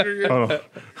you go. picture.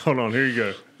 Hold on. Here you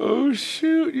go. Oh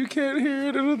shoot! You can't hear it.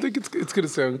 I don't think it's gonna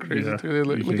sound crazy. Yeah,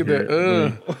 Look you at can that. hear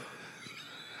it.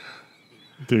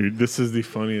 Dude, this is the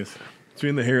funniest.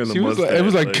 Between the hair and the She was mustache. like, it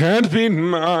was like, "Can't be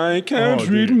mine, can't Oh,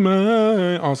 read dude.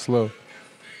 mine." All slow.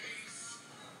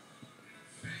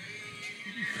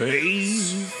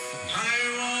 face.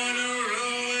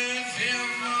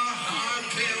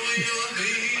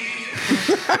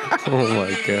 Oh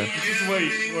my god. Just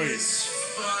wait.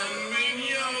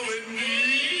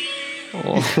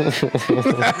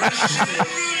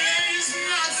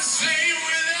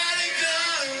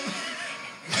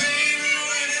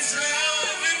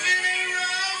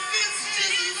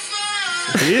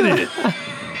 Hit it.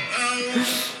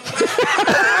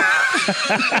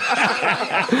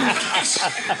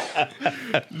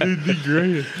 Dude, the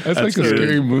greatest. That's like a good.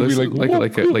 scary movie. Looks Like,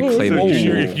 like So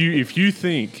claymation. if you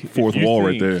think Fourth if you wall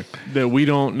right think that we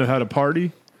don't know how to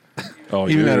party, Oh,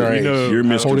 Even at our age. you're Hold it down,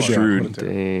 misconstrued. hold it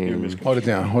Dang. hold it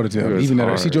down, hold it down. It was Even at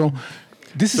our, see, hard. Joel,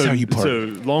 this is So- how you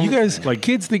party. so long- you guys, like-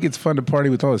 kids think it's fun to party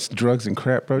with all this drugs and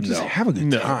crap, bro. Just No. have a good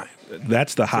No. time.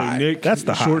 That's the high. Nick, That's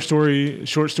the high. short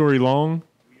story long.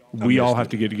 We all missed have it.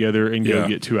 to get together and go Yeah.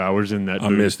 get 2 hours in that. I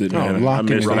booth. missed it, Oh, man. I lock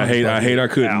missed it it. in. I hate I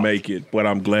couldn't Out. make it, but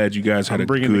I'm glad you guys had I'm a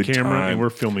bringing good the camera time. and we're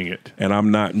filming it. And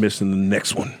I'm not missing the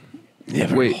next one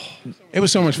Wait, It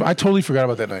was so much fun. I totally forgot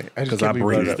about that night. I just because can't I believe you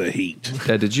brings brought it the up. heat.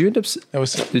 Dad, did you end up? That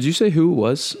was, Did you say who it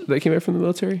was that came back from the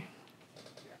military?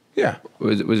 yeah.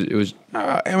 It was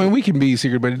I mean, we can be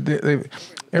secret, but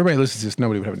everybody listens to this.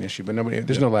 Nobody would have an issue, but nobody.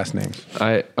 There's no last names.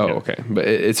 I. Oh, okay, but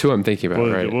it's who I'm thinking about,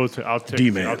 Well, right? I'll text,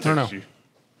 D-Man. I'll I text don't know. you.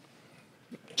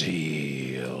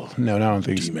 No, I don't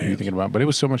think you're thinking about. But it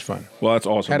was so much fun. Well, that's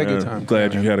awesome. Had a man. good time.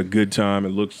 Glad you Yeah. had a good time. It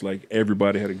looks like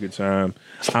everybody had a good time.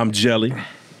 I'm jelly,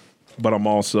 but I'm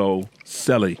also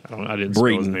Selly. I didn't spell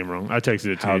his Brayton. name wrong. I texted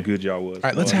it to How you. good y'all was. All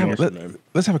right, let's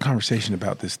have a conversation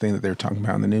about this thing that they were talking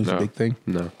about in the news, the No. big thing,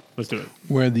 No. Let's do it.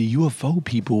 where the UFO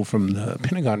people from the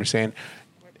Pentagon are saying,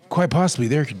 quite possibly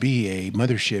there could be a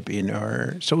mothership in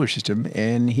our solar system,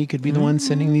 and he could be the one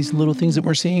sending these little things that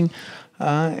we're seeing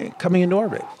coming into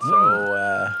orbit.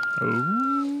 So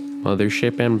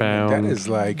Mothership and bound. that is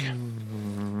like,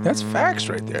 that's facts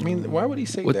right there. I mean, why would he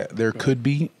say that? There could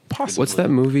be possibly. What's that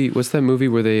movie? What's that movie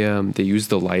where they use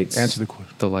the lights? Answer the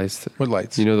question. The lights. What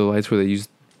lights? You know the lights where they use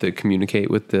to communicate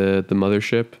with the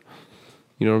mothership.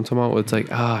 You know what I'm talking about? It's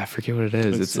like I forget what it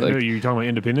is. It's like you're talking about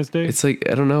Independence Day. it's like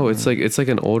I don't know. It's like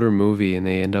an older movie, and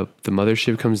they end up the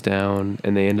mothership comes down,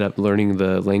 and they end up learning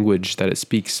the language that it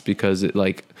speaks because it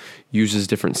like uses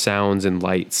different sounds and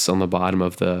lights on the bottom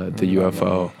of the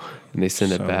UFO, and they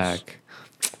send it Sounds- back.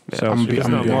 Sounds- If it's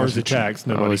I'm not gonna be honest Mars with you. attacks,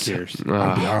 nobody cares.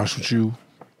 I'll be honest with you.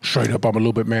 Straight up, I'm a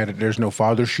little bit mad that there's no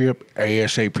fathership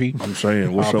ASAP. I'm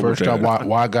saying, what's up with First that? off,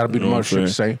 why I got to be the You know what I'm mothership?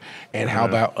 Say, and how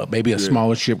about maybe a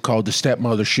smaller ship called the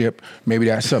stepmothership? Maybe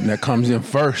that's something that comes in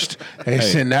first. They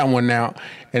send that one out,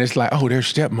 and it's like, oh, there's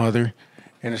stepmother,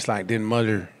 and it's like then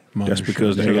mother. That's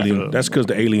because the alien. That's because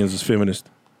the aliens is feminist.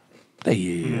 they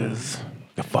is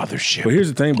the fathership. But here's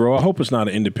the thing, bro. I hope it's not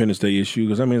an Independence Day issue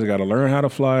because that means I got to learn how to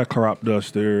fly a crop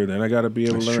duster. Then I got to be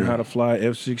able to learn how to fly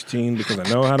F-16 because I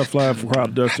know how to fly a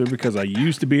crop duster because I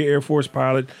used to be an Air Force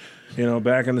pilot,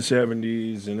 back in the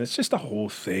 70s. And it's just a whole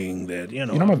thing that,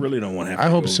 I really don't want to have to I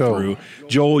hope go so. through.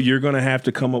 Joel, you're going to have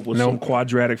to come up with some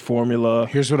quadratic formula.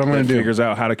 Here's what I'm gonna that do. figures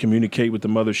out how to communicate with the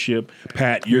mothership.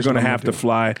 Pat, you're going to have to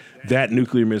fly that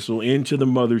nuclear missile into the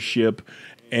mothership.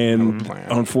 And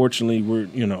unfortunately,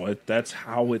 that's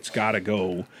how it's got to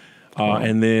go.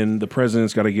 And then the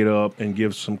president's got to get up and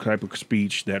give some type of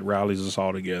speech that rallies us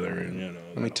all together. And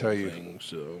Let me tell you.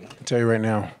 so I'll tell you right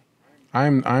now,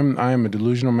 I'm a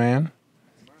delusional man,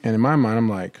 and in my mind, I'm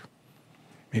like,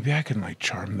 maybe I can like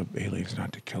charm the aliens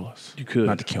not to kill us. You could.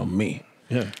 Not to kill me.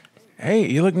 yeah, Hey,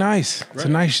 you look nice.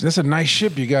 It's that's a nice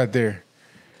ship you got there.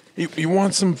 You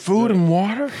want some food and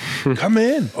water? Come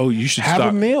in. oh, you should have stock,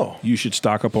 a meal. You should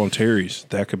stock up on Terry's.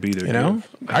 That could be their You know,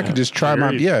 gift. I could just try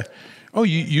my Oh,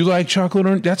 you like chocolate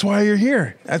orange? That's why you're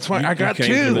here. That's why I got You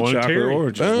can't two. do the One chocolate Terry.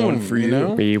 or just Boom, one for you.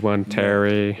 We want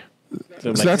Terry.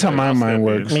 So that's how my mind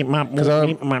works. Me, Because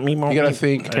you gotta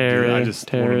think. Terry. I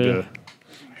just wanted to.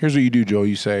 Here's what you do, Joe.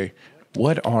 You say,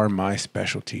 "What are my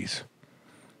specialties?"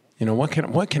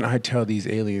 What can I tell these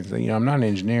aliens? I'm not an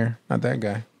engineer, not that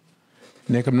guy.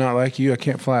 Nick, I'm not like you. I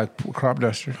can't fly a crop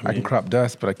duster. I can crop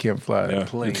dust, but I can't fly a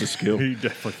plane. It's a skill. You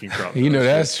definitely can crop.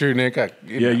 That's true, Nick.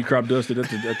 You crop dusted at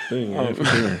the thing. Yeah, for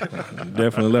sure.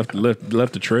 Definitely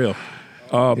left the trail.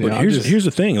 But here's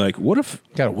the thing. Like, what if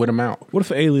gotta whit them out.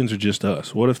 the aliens are just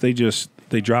us? What if they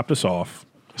dropped us off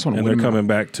just wanna and whit they're 'em coming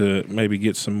back to maybe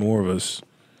get some more of us,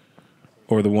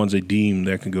 or the ones they deem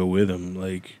that can go with them?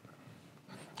 Like,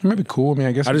 It might be cool. I mean,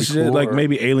 I guess I it'd just be cool, like or-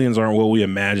 maybe aliens aren't what we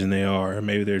imagine they are, or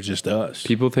maybe they're just us.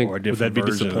 People think- or a Would different that be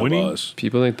version of disappointing? us.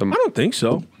 People think I don't think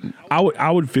so.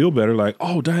 I would feel better. Like,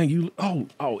 oh dang,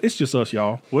 it's just us,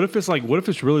 y'all. What if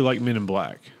it's really like Men in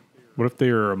Black? What if they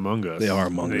are among us? They are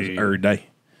among us every day.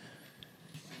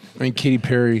 I mean, Katy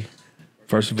Perry,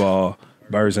 First of all,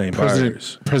 birds ain't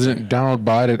birds. President Donald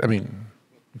Biden. I mean,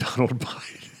 Donald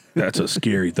Biden. That's a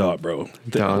scary thought, bro.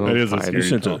 Donald That is a Biden. scary You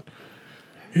sent a thought.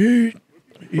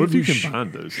 What if you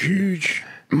combine those? huge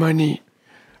money.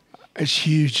 it's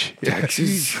huge.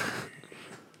 Taxes.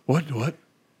 What?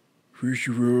 First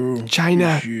of all,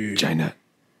 China. shit. China.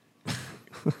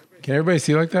 Can everybody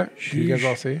see like that? Can you guys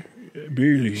all see?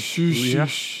 Barely. Yeah.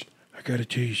 I gotta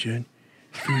tell you, son.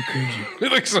 It's very crazy.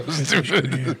 It looks so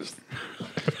stupid.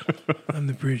 I'm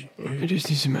the president. I just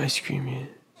need some ice cream, man.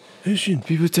 Listen,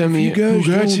 People tell me you guys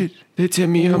who got don't it. They tell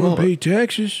me I'm want to all, pay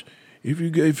taxes.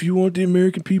 If you want the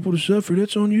American people to suffer,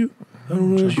 that's on you. I don't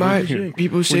know what else you my want to say.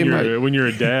 people say my When you're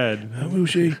a dad, I will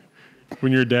say,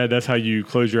 that's how you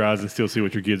close your eyes and still see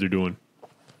what your kids are doing.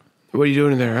 what are you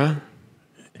doing in there,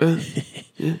 huh?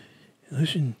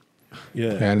 listen.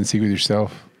 Yeah. Hide and seek with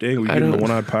yourself. Dang, we I getting the don't-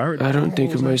 one-eyed pirate? I don't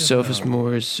think of myself as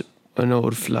more as an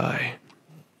old fly.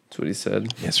 That's what he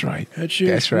said. That's right. That's it.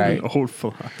 That's right. Old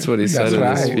fly. That's what he said in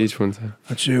right. his speech one time.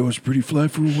 I'd say I was pretty fly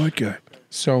for a white guy.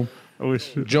 So, I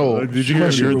wish, Joel, did you hear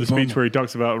question. the speech where he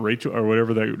talks about Rachel or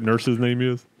whatever that nurse's name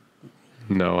is?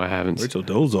 No, I haven't. Rachel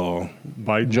Dolezal.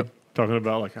 Biden talking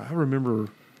about like I remember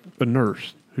a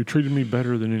nurse who treated me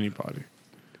better than anybody.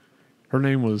 Her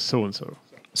name was so and so.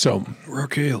 so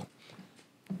Raquel.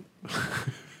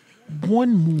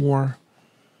 one more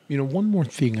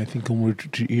thing I think I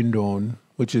wanted to end on,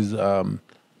 which is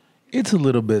it's a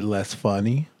little bit less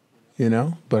funny,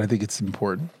 but I think it's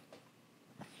important.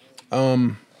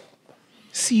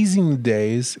 Seizing the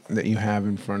days that you have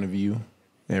in front of you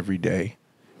every day,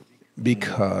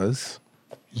 because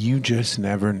you just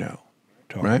never know.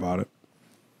 Talk Right? about it.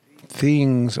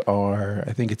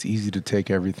 I think it's easy to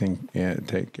take everything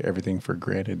for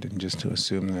granted and just to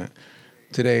assume that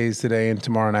today is today and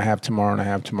tomorrow and I have tomorrow and I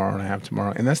have tomorrow and I have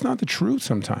tomorrow. And that's not the truth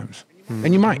sometimes.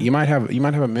 And you might have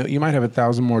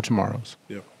 1,000 more tomorrows.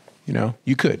 Yeah. You know,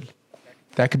 you could.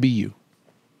 That could be you.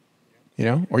 You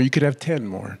know, or you could have 10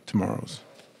 more tomorrows.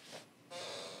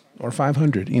 Or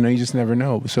 500. You know, you just never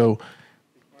know. So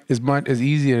as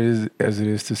easy as it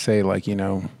is to say, like, you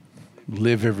know,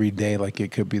 live every day like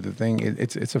it could be the thing,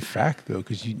 it's a fact though,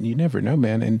 because you never know,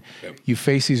 man. And you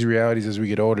face these realities as we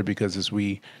get older, because as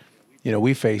we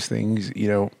face things, you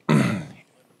know,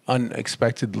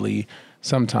 unexpectedly,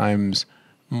 sometimes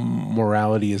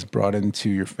morality is brought into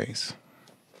your face.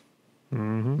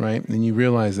 Right? And you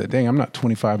realize that, dang, I'm not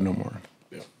 25 no more.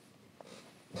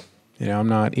 You know, I'm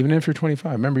not, even if you're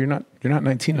 25, remember, you're not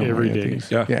 19 no more. Every day.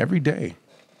 Yeah, every day.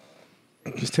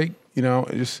 Just take, you know,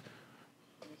 and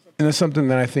that's something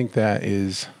that I think that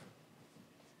it's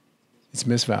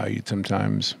misvalued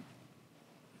sometimes,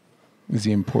 is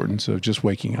the importance of just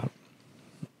waking up.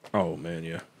 Oh man,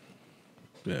 yeah.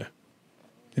 You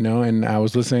know, and I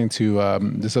was listening to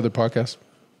this other podcast,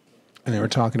 and they were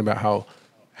talking about how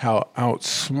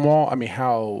small, I mean,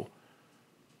 how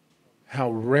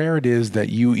rare it is that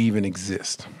you even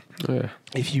exist. Yeah.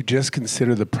 If you just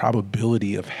consider the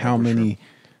probability of how many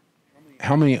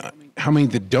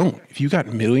that don't. If you got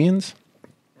millions,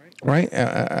 right?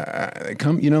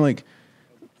 Come, you know, like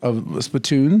of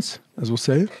Splatoons, as we'll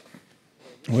say,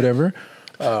 whatever.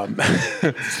 You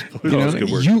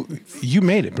know, you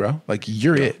made it, bro. Like,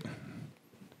 you're it.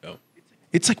 Yeah.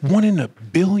 It's like 1 in a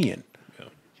billion. Yeah.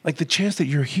 Like, the chance that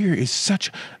you're here is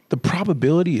the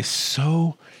probability is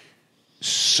so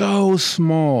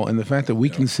small. And the fact that we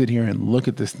can sit here and look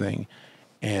at this thing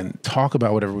and talk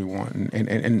about whatever we want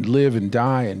and live and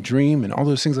die and dream and all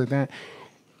those things like that.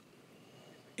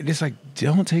 It's like,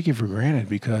 don't take it for granted,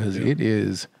 because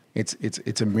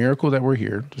it's a miracle that we're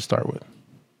here to start with.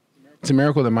 It's a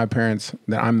miracle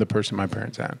that I'm the person my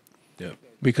parents had. Yeah.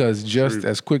 Because just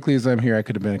as quickly as I'm here, I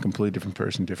could have been a completely different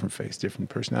person, different face, different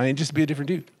personality, and just be a different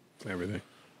dude. Everything.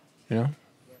 You know?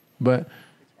 But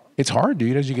it's hard,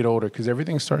 dude, as you get older, because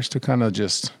everything starts to kind of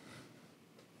just,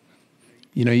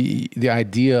 you know, the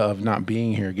idea of not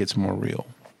being here gets more real.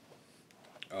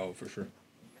 Oh, for sure.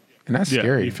 And that's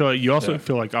scary. You also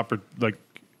feel like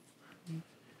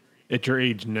at your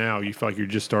age now, you feel like you're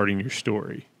just starting your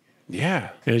story. Yeah.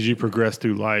 And as you progress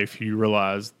through life, you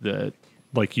realize that,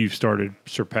 like, you've started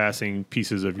surpassing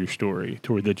pieces of your story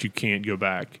to where that you can't go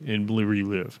back and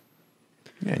relive.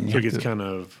 Yeah, and So it gets kind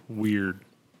of weird.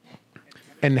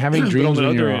 And having dreams on the when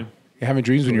other you're end-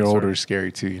 older sorry. is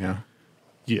scary too, you know.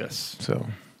 Yes. So,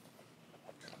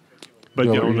 But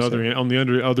Well, yeah, what on were the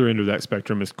you other end of that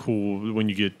spectrum is cool when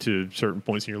you get to certain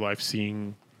points in your life,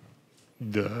 seeing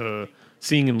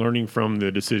and learning from the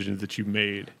decisions that you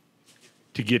made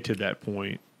to get to that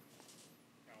point.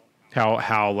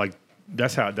 How like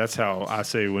that's how I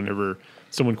say whenever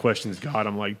someone questions God,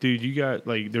 I'm like, dude,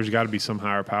 there's got to be some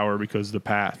higher power, because the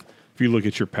path. If you look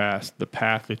at your past, the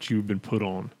path that you've been put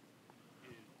on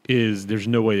there's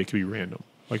no way it could be random.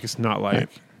 Like, it's not like. Right.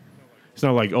 It's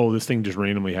not like, oh, this thing just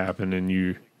randomly happened and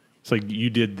it's like you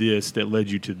did this that led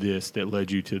you to this, that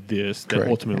led you to this, that Correct.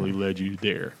 ultimately led you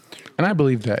there. and I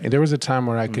believe that there was a time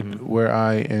where I could,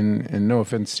 and no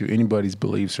offense to anybody's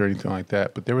beliefs or anything like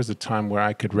that, but there was a time where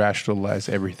I could rationalize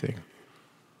everything,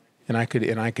 and I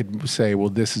could say, well,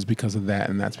 this is because of that,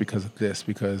 and that's because of this,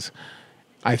 because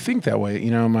I think that way.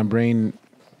 You know, my brain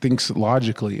thinks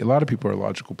logically. A lot of people are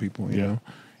logical people, you know,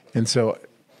 and so.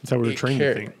 That's how we're trained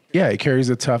to think. Yeah, it carries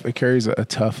a tough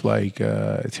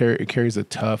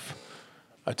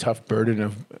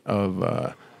burden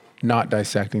of not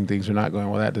dissecting things, or not going,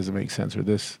 well, that doesn't make sense, or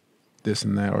this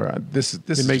and that, or this is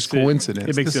just coincidence.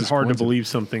 It makes This it is hard to coincidence. believe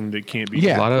something that can't be.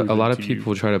 Yeah. A lot of proven to you.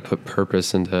 people try to put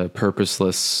purpose into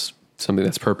purposeless, something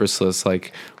that's purposeless.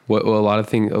 Like a lot of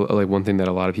things, like one thing that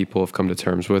a lot of people have come to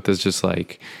terms with is just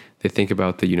like, they think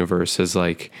about the universe as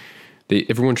like,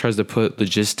 everyone tries to put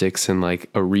logistics and like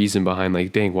a reason behind,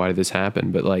 like, dang, why did this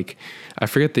happen? But like, I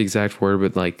forget the exact word,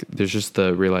 but like, there's just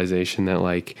the realization that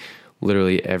like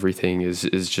literally everything is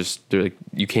just, like,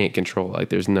 you can't control. Like,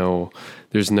 there's no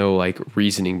like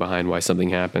reasoning behind why something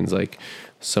happens. Like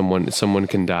someone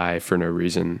can die for no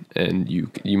reason, and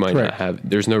you might Correct. not have.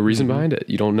 There's no reason behind it.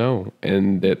 You don't know,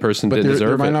 and that person But didn't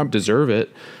there might deserve it.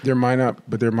 There might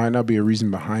not be a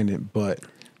reason behind it, but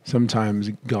sometimes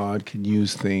God can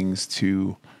use things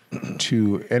to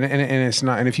and it's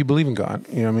not, and if you believe in God,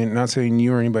 you know, I mean, not saying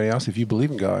you or anybody else, if you believe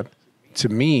in God, to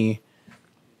me,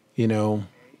 you know,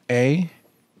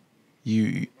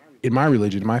 you, in my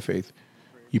religion, in my faith,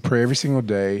 you pray every single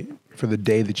day, for the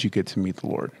day that you get to meet the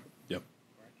Lord, Yep.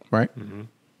 right?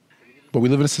 But we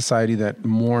live in a society that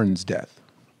mourns death,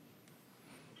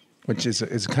 which is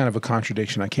kind of a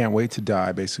contradiction. I can't wait to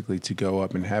die, basically, to go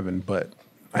up in heaven, but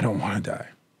I don't want to die.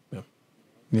 Yep.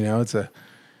 You know, it's a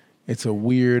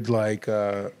weird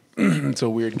it's a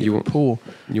weird give and pull.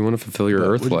 You want to fulfill your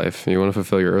earth life. You want to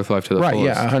fulfill your earth life to the Right?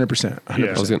 fullest. Yeah, 100%. 100%.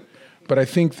 Yeah. I was gonna. But I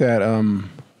think that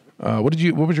what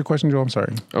was your question, Joel? I'm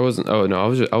sorry. I wasn't. Oh no.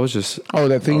 I was just. Oh,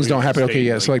 that things you're don't happen. just Okay,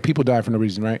 yeah. stating, So like people die for no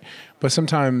reason, right? But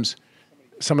sometimes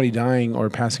somebody dying or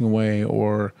passing away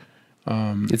or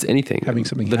It's anything. having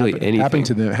something Literally anything.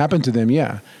 happen to them,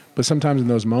 yeah. But sometimes in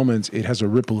those moments, it has a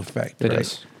ripple effect, It right?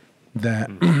 is. That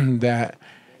that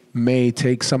may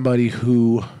take somebody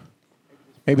who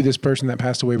maybe this person that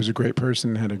passed away was a great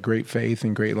person, had a great faith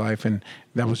and great life, and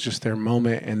that was just their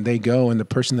moment, and they go, and the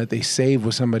person that they saved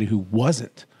was somebody who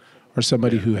wasn't, or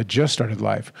somebody who had just started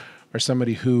life, or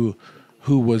somebody who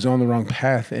was on the wrong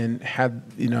path and had,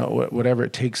 you know, whatever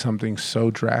it takes, something so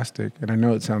drastic. And I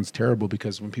know it sounds terrible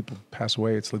because when people pass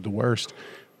away, it's like the worst,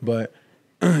 but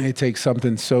it takes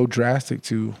something so drastic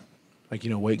to, like, you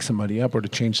know, wake somebody up or to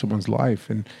change someone's life.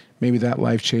 And maybe that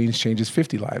life changes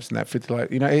 50 lives, and that 50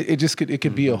 lives, you know, it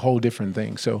could be a whole different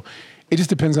thing. So it just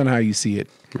depends on how you see it.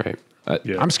 Right.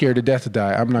 Yeah. I'm scared to death to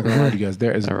die. I'm not going to lie to you guys.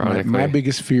 There is my Ironically.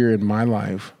 biggest fear in my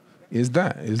life is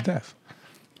death,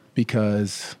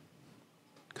 because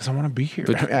I want to be here.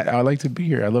 But- I like to be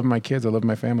here. I love my kids. I love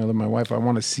my family. I love my wife. I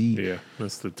want to see. Yeah,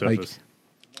 that's the Like, toughest.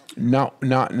 Not.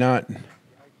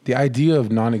 The idea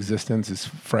of non-existence is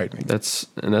frightening. That's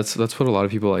what a lot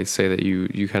of people like say, that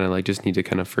you kind of like just need to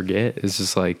kind of forget. It's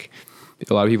just like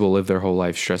a lot of people live their whole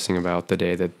life stressing about the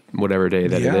day that whatever day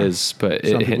that Yeah. it is, but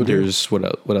Some it people do. hinders what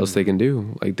else they can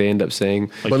do. Like they end up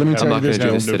saying, Like, But let me you tell I'm you not going this, to do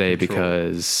Joe. this No today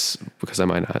control. because I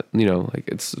might not. You know, like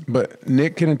it's But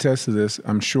Nick can attest to this,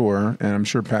 I'm sure, and I'm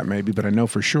sure Pat maybe, but I know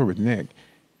for sure with Nick,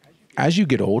 as you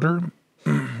get older,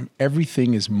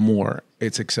 everything is more.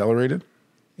 It's accelerated.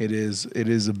 It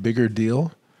is a bigger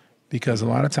deal, because a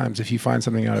lot of times if you find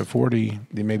something out at 40,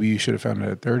 then maybe you should have found it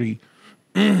at 30.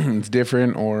 It's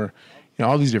different, or you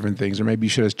know, all these different things, or maybe you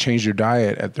should have changed your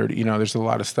diet at 30. You know, there's a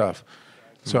lot of stuff.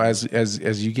 So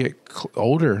as you get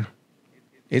older,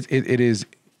 it is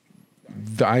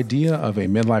the idea of a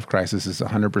midlife crisis is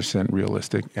 100%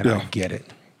 realistic, and I Yeah. get it,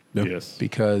 Yes.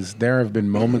 because there have been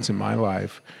moments in my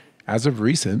life, as of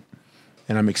recent,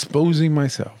 and I'm exposing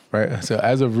myself, right? So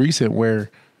as of recent, where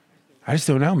I just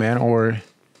don't know, man, or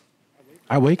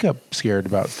I wake up scared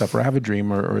about stuff, or I have a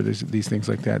dream, or there's these things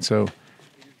like that. So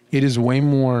it is way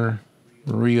more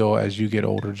real as you get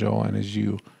older, Joel, and as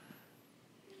you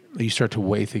start to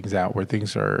weigh things out, where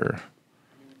things are.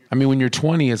 I mean, when you're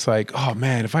 20, it's like, oh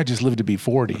man, if I just lived to be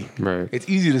 40. Right. It's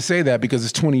easy to say that because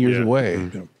it's 20 years Yeah. away.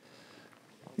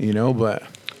 You know, but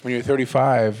when you're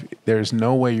 35, there's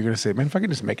no way you're going to say, man, if I could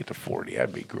just make it to 40,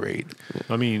 that'd be great.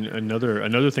 I mean,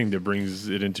 another thing that brings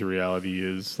it into reality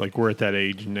is, like, we're at that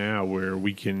age now where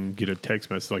we can get a text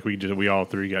message. Like we all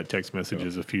three got text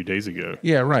messages a few days ago.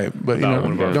 Yeah, right. But you about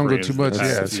one know, of our don't go friends too much. that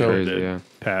Yeah. passed, So crazy. that yeah.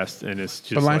 passed, and it's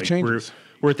just But life like changes.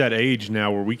 we're at that age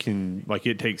now where we can, like,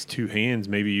 it takes two hands,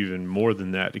 maybe even more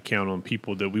than that, to count on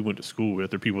people that we went to school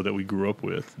with or people that we grew up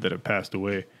with that have passed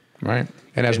away. right.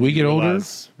 And as And we you get older,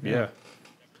 realize- yeah,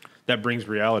 that brings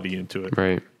reality into it.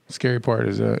 right. scary part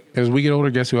is that as we get older,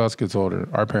 guess who else gets older?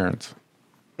 Our parents.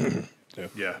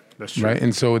 Yeah, that's true. Right.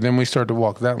 And so then we start to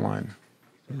walk that line.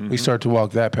 Mm-hmm. We start to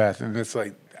walk that path. And it's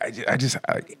like,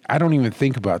 I don't even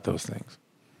think about those things.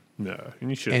 No, and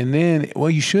you should. And then,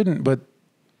 well, you shouldn't, but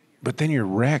then you're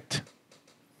wrecked.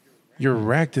 You're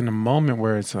wrecked in a moment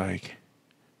where it's like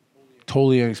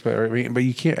totally unexpected. But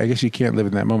you can't. I guess you can't live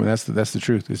in that moment. That's the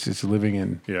truth. It's just living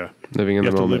in. yeah, Living in you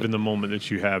the have to moment. live in the moment that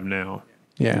you have now.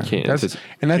 Yeah. can't. That's, It's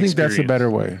and I think that's a experience.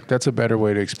 better way. That's a better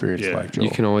way to experience Yeah. life, Joel.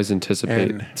 You can always anticipate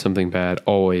And- something bad.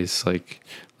 Always, like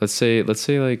let's say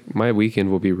like my weekend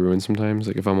will be ruined sometimes.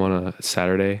 Like if I'm on a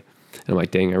Saturday and I'm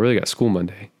like, dang, I really got school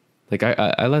Monday. Like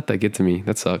I let that get to me.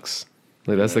 That sucks.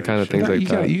 Like that's the kind of things No, like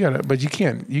that. you gotta, but you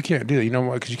can't do that. You know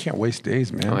why? Because you can't waste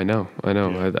days, man. Oh, I know.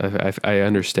 Yeah. I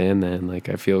understand that. And like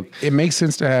I feel It makes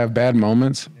sense to have bad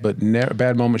moments, but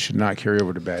bad moments should not carry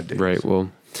over to bad days. right.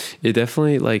 Well, it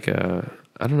definitely like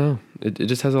I don't know. It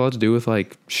just has a lot to do with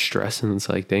like stress, and it's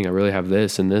like, dang, I really have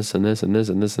this and this and this and this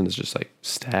and this, and it's just like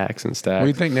stacks and stacks. What do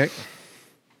you think, Nick?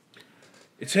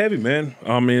 It's heavy, man.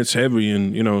 I mean, it's heavy,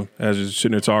 and you know, as you're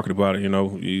sitting there talking about it, you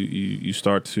know, you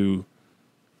start to,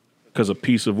 because a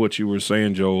piece of what you were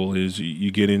saying, Joel, is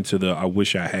you get into the I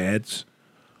wish I had's,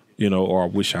 you know, or I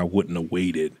wish I wouldn't have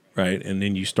waited, right? And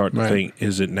then you start to Right. think,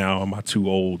 is it now? Am I too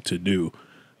old to do?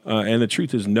 And the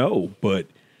truth is no, but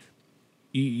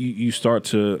you start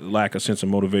to lack a sense of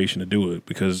motivation to do it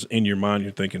because in your mind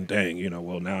you're thinking, dang,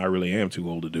 well, now I really am too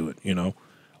old to do it,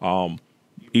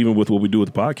 Even with what we do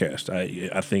with the podcast,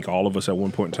 I think all of us at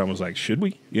one point in time was like, should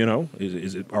we?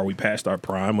 Is it? Are we past our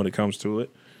prime when it comes to it?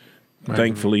 Right.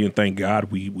 Thankfully, and thank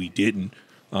God we didn't,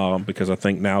 because I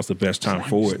think now's the best time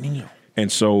for it.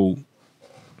 And so,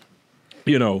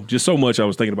 just so much I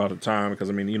was thinking about at the time because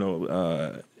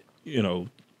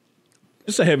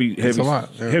it's a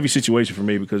heavy situation for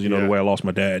me because the way I lost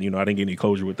my dad. I didn't get any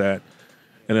closure with that,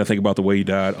 and I think about the way he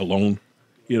died alone.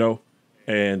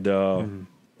 And.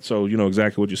 So,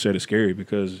 exactly what you said is scary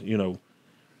because,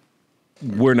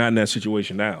 we're not in that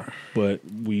situation now, but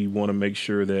we want to make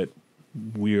sure that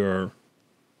we are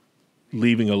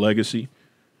leaving a legacy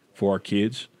for our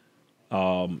kids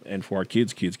and for our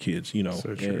kids' kids,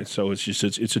 So and so it's just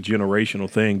it's a generational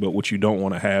thing, but what you don't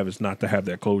want to have is not to have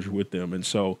that closure with them. And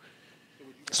so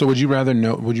would you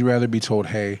rather be told,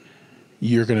 hey,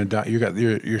 you're going to die,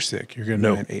 you're sick, you're going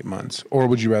to die in 8 months, or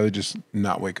would you rather just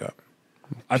not wake up?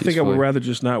 I think I would rather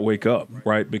just not wake up,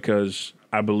 right? Because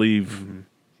I believe.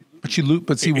 But you loop.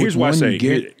 But see, here's why I say.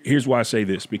 Here's why I say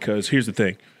this. Because here's the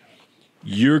thing: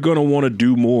 you're gonna want to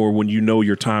do more when you know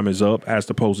your time is up, as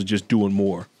opposed to just doing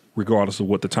more, regardless of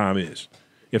what the time is.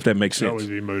 If that makes sense. Always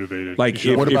be motivated. Like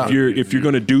if you're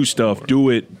gonna do stuff,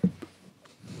 do it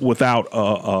without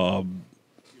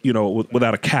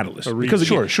without a catalyst. Because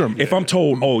again, sure. If I'm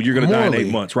told, you're going to die in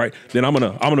 8 months, right? Then I'm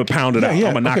gonna pound it out. I'm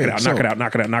gonna knock it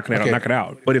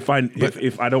out. But if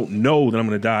I don't know that I'm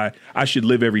gonna die, I should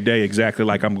live every day exactly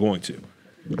like I'm going to.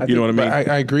 You know what I mean?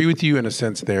 I agree with you in a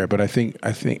sense there, but I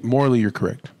think morally you're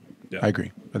correct. Yeah. I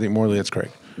agree. I think morally that's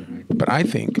correct. But I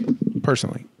think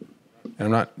personally, and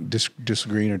I'm not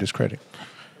disagreeing or discrediting.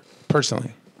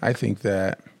 Personally, I think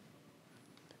that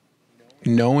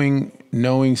knowing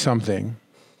something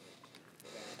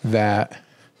that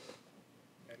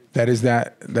is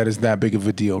that big of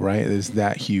a deal, right? It is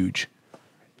that huge.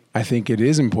 I think it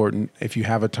is important if you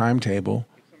have a timetable.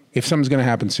 If something's going to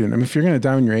happen soon, if you're going to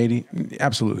die when you're 80,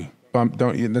 absolutely.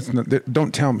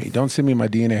 Don't tell me. Don't send me my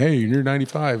DNA. Hey, you're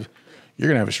 95. You're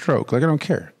going to have a stroke. Like I don't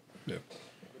care. Yeah.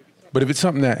 But if it's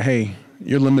something that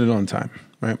you're limited on time,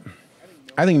 right?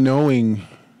 I think knowing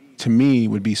to me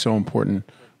would be so important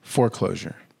for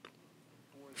closure,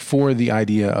 for the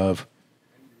idea of.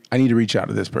 I need to reach out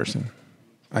to this person.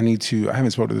 I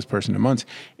haven't spoken to this person in months.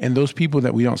 And those people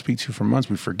that we don't speak to for months,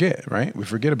 we forget, right? We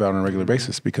forget about on a regular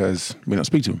basis because we don't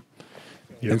speak to them.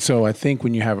 Yep. And so I think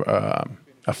when you have a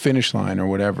finish line or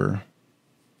whatever,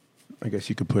 I guess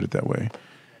you could put it that way.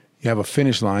 You have a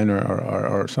finish line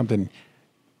or something.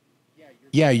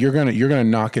 Yeah, you're gonna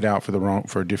knock it out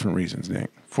for different reasons, Nick,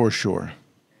 for sure.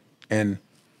 And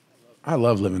I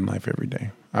love living life every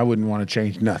day. I wouldn't want to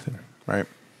change nothing, right?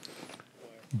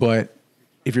 But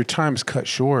if your time's cut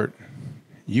short,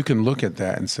 you can look at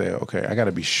that and say, okay, I got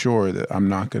to be sure that I'm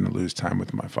not going to lose time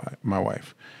with my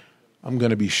wife. I'm going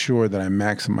to be sure that I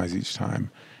maximize each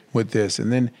time with this.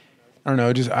 And then, I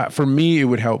don't know, for me, it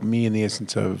would help me in the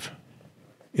instance of,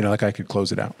 like I could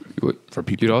close it out for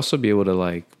people. You'd also be able to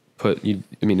when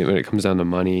it comes down to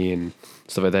money and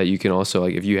stuff like that, you can also,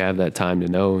 if you have that time to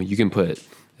know, you can put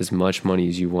as much money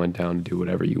as you want down to do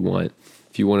whatever you want.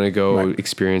 If you want to go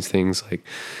experience things,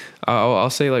 I'll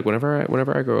say whenever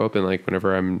I grow up and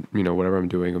whenever I'm whatever I'm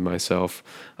doing with myself,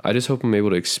 I just hope I'm able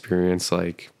to experience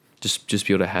just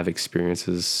be able to have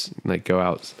experiences, go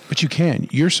out. But you can.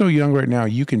 You're so young right now.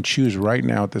 You can choose right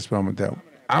now at this moment that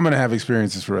I'm going to have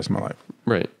experiences for the rest of my life.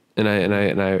 Right. And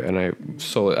I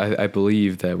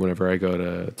believe that whenever I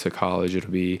go to college, it'll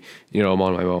be, I'm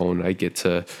on my own. I get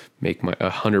to make my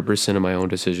 100% of my own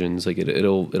decisions.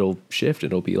 It'll shift.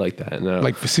 It'll be like that. And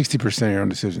 60% of your own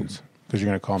decisions, because you're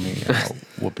going to call me and I'll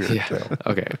whoop your tail.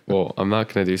 Okay. Well, I'm not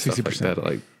going to do stuff 60%. Like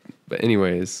that. But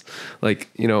anyways, I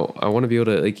want to be able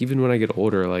to, even when I get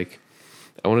older,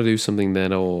 I want to do something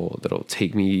that'll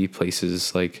take me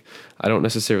places. I don't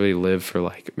necessarily live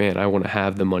for man, I want to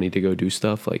have the money to go do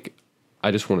stuff.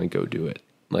 I just want to go do it.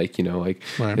 Right.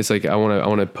 It's I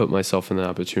want to put myself in the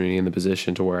opportunity, in the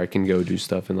position to where I can go do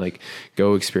stuff and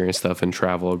go experience stuff and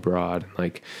travel abroad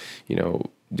and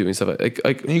doing stuff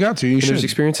you got to. You should. There's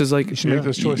experiences you should make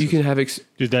those choices. You can have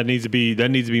that needs to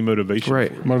be motivation,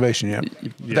 right? Motivation, yeah.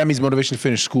 That means motivation to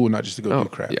finish school, not just to go do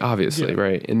crap. Yeah, obviously,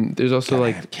 right. And there's also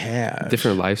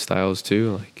different lifestyles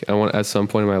too. I want at some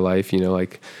point in my life,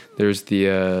 there's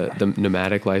the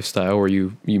nomadic lifestyle where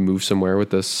you move somewhere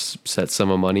with a set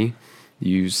sum of money,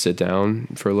 you sit down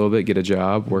for a little bit, get a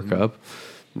job, work up,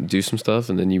 do some stuff,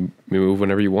 and then you move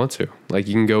whenever you want to. You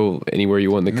can go anywhere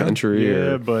you want in the country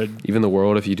or but even the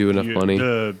world if you do enough money.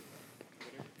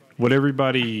 what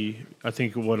everybody, I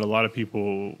think what a lot of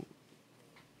people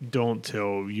don't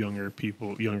tell younger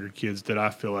kids that I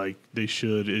feel like they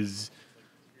should is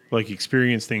like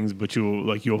experience things, but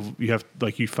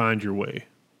you find your way.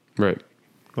 Right.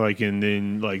 Like, and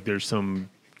then like there's some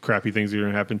crappy things that are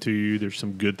going to happen to you. There's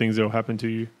some good things that will happen to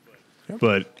you. Yep.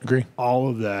 But Agree. all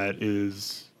of that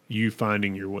is you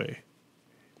finding your way.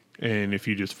 And if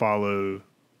you just follow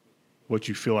what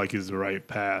you feel like is the right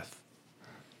path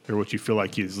or what you feel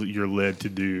like you're led to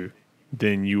do,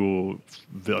 then you will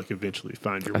like eventually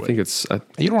find your way. I think it's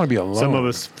You don't want to be alone.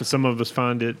 Some of us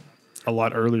find it a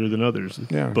lot earlier than others.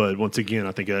 Yeah. But once again,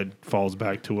 I think that falls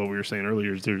back to what we were saying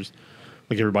earlier. Is there's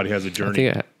like everybody has a I journey.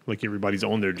 think it Like everybody's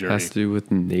on their journey. has to do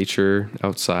with nature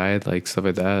outside, like stuff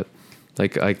like that.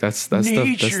 Like that stuff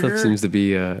seems to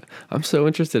be. I'm so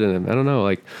interested in it. I don't know.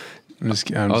 Like I'm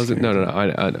just I was kidding. no.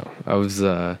 I know. I was,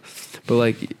 but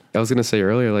like I was gonna say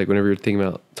earlier, like whenever you're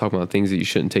talking about things that you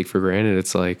shouldn't take for granted,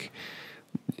 it's like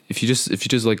if you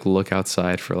just like look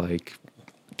outside for like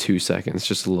 2 seconds,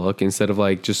 just look instead of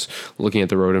like just looking at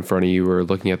the road in front of you or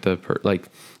looking at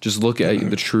just look at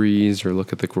the trees or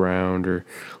look at the ground or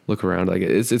look around. Like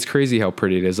it's crazy how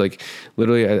pretty it is. Like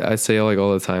literally, I say like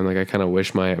all the time, like I kind of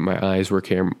wish my eyes were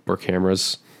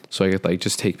cameras. So I could like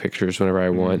just take pictures whenever I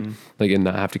want, like and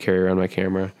not have to carry around my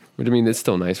camera. Which I mean, it's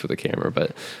still nice with a camera,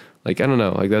 but like I don't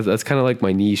know, like that's kind of like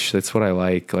my niche. That's what I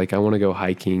like. Like I want to go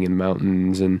hiking in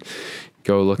mountains and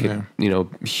go look at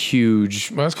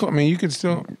huge. Well, that's cool. I mean, you could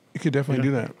definitely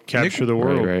do that. Capture the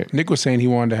world. Right. Nick was saying he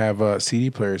wanted to have CD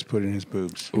players put in his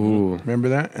boobs. Ooh. Remember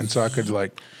that? And so I could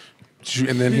like,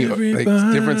 and then he like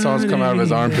different songs come out of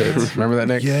his armpits. Remember that,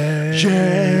 Nick?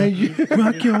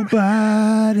 Rock your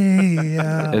body.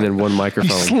 And then one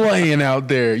microphone. Slaying out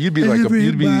there. You'd be like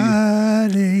you'd be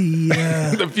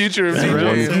the future of One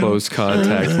DJing. close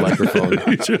contact microphone.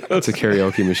 It's a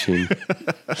karaoke machine.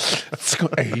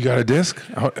 Hey, you got a disc?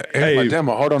 Hey, my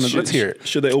demo. Hold on, let's hear it.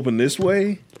 Should they open this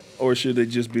way, or should they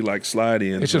just be like slide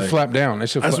in? It should flap down. It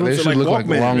should, That's what they I'm should saying, look like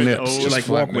like Walkman. long Like nips. old- Just like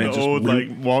flap Walkman. down. just old root.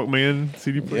 like Walkman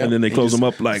CD player. and then they close them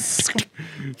up like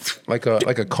like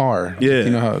a car. Yeah. You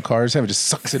know how cars have it, just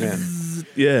sucks it in.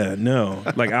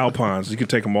 like Alpines. You can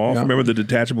take them off. Yeah. Remember the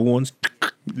detachable ones?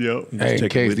 Yep. Hey, take it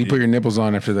case, with you you. put your nipples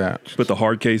on after that. Put the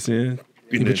hard case in.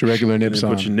 You put your regular nips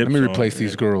on. Put your nips Let me on. replace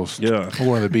these girls. Yeah. We're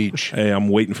going to the beach. Hey, I'm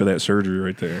waiting for that surgery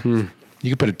right there. You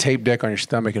could put a tape deck on your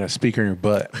stomach and a speaker in your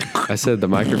butt. I said the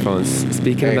microphones.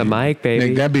 Speaking of the mic, baby.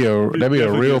 Nick, that'd be a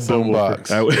real get some boom box.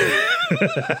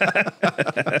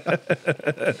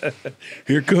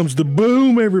 Here comes the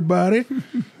boom, everybody.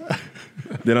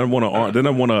 Then I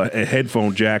want a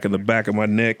headphone jack in the back of my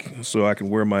neck so I can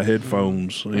wear my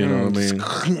headphones. You know what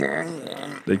I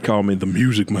mean? They call me the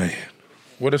music man.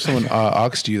 What if someone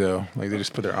auxed you though? Like they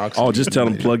just put their aux. Oh, just tell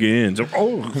them plug it in. So, My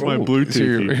oh, Bluetooth. So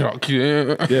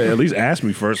you're- feed. yeah, at least ask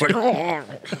me first. Like,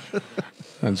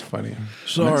 That's funny.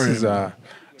 Sorry. This is,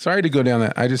 sorry to go down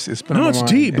that. It's been No, on my it's mind,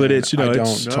 deep, but and it's, you know, I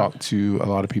it's- don't talk to a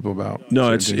lot of people about.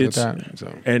 No, certain things like that,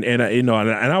 so.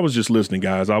 and I was just listening,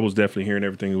 guys. I was definitely hearing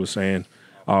everything he was saying,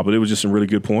 but it was just some really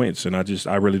good points, and I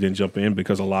really didn't jump in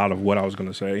because a lot of what I was going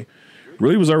to say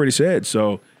really was already said.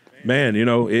 So, man, you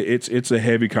know, it's a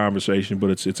heavy conversation, but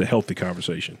it's a healthy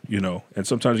conversation, you know. And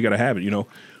sometimes you got to have it, you know.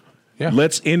 Yeah.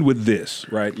 Let's end with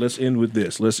this, right? Let's end with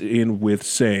this. Let's end with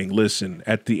saying, listen,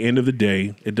 at the end of the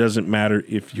day, it doesn't matter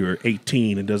if you're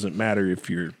 18. It doesn't matter if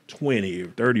you're 20 or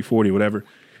 30, 40, whatever.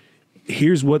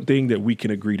 Here's one thing that we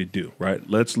can agree to do, right?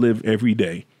 Let's live every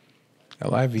day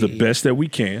LIV. the best that we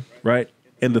can, right?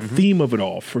 And the theme of it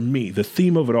all, for me, the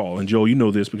theme of it all, and Joel, you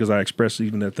know this because I expressed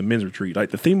even at the men's retreat,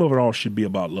 like the theme of it all should be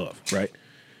about love, right?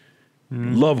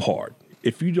 Love hard.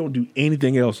 If you don't do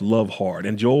anything else, love hard.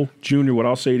 And Joel Jr., what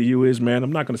I'll say to you is, man,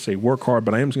 I'm not going to say work hard,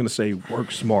 but I am going to say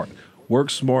work smart. Work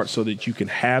smart so that you can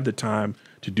have the time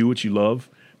to do what you love,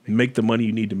 make the money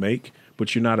you need to make,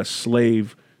 but you're not a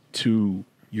slave to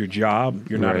your job.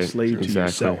 You're not a Right, slave to exactly.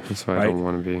 yourself. That's what right? I don't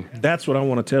want to be. That's what I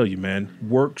want to tell you, man.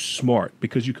 Work smart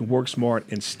because you can work smart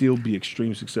and still be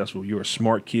extremely successful. You're a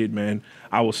smart kid, man.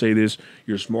 I will say this.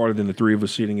 You're smarter than the three of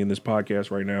us sitting in this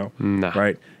podcast right now. Nah.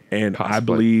 Right? And I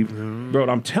Possibly. believe, bro,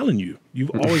 I'm telling you,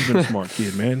 you've always been a smart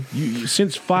kid, man. You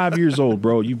since 5 years old,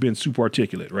 bro, you've been super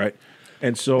articulate, right?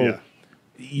 And so Yeah.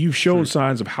 you've shown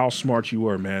signs of how smart you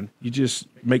are, man. You just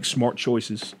make smart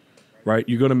choices, right?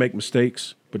 You're going to make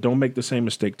mistakes, but don't make the same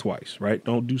mistake twice, right?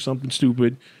 Don't do something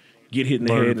stupid, get hit in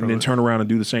the Learn head, from and then it. turn around and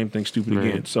do the same thing stupid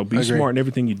again. So be I agree. smart in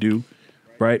everything you do,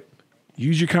 right?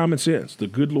 Use your common sense. The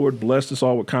good Lord blessed us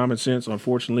all with common sense.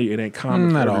 Unfortunately, it ain't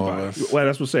common Not for all of everybody. us. Well,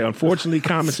 that's what I say. Unfortunately,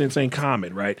 common sense ain't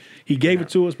common, right? He gave it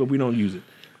to us, but we don't use it.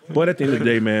 But at the end of the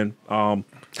day, man,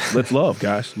 let's love,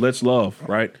 guys. Let's love,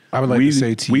 right? I would like to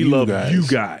say to we you love guys. you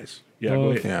guys. Yeah,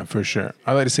 go ahead. Yeah, for sure.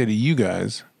 I'd like to say to you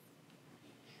guys,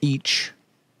 each,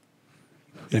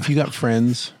 if you got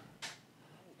friends,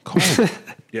 call them,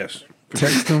 Yes.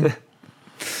 text them.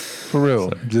 For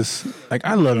real. Just like,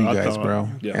 I love you guys, bro.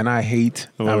 Yeah. And I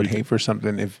would hate for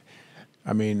something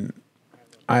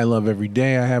I love every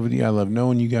day I have with you. I love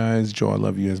knowing you guys. Joe, I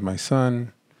love you as my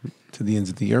son to the ends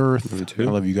of the earth. Me too.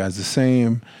 I love you guys the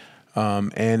same.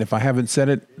 And if I haven't said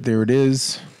it, there it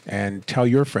is. And tell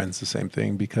your friends the same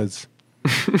thing, because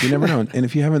you never know. And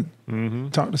if you haven't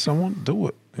talked to someone, do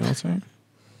it. You know what I'm saying?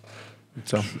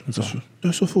 So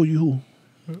That's for you.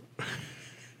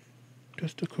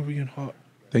 That's the Korean heart.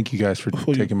 thank you guys for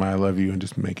Before you- taking my I love you and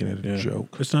just making it a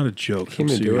joke. It's not a joke. Came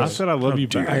to do it. I said I love you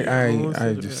back. I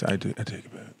take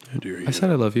it back. I said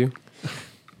I love you.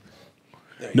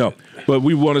 No, but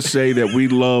we want to say that we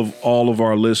love all of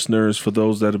our listeners. For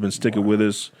those that have been sticking with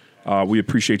us, we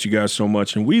appreciate you guys so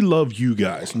much, and we love you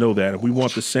guys. Know that. If we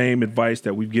want the same advice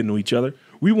that we've given to each other,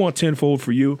 we want tenfold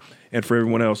for you and for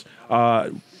everyone else.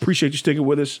 Appreciate you sticking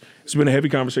with us. It's been a heavy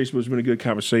conversation, but it's been a good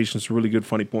conversation. Some really good,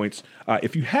 funny points.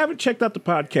 If you haven't checked out the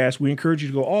podcast, we encourage you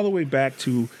to go all the way back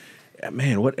to,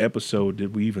 man, what episode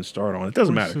did we even start on? It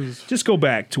doesn't matter. Just go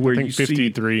back to where I think you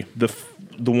 53. see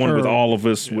the one with all of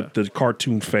us with the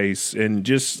cartoon face, and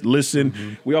just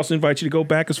listen. We also invite you to go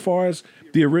back as far as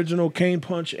the original Cane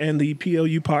Punch and the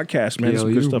PLU podcast, man.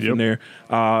 Some good PLU, stuff in there.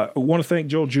 I want to thank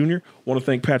Joel Jr., want to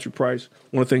thank Patrick Price,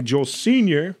 want to thank Joel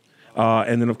Sr.,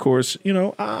 and then, of course, I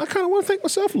kind of want to thank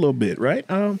myself a little bit, right?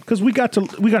 Because we got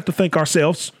to thank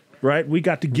ourselves, right? We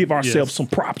got to give ourselves some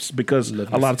props, because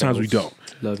a lot of times we don't.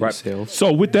 Love Right. yourself.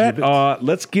 So with that,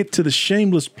 let's get to the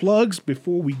shameless plugs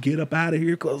before we get up out of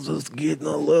here, because it's getting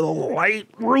a little late,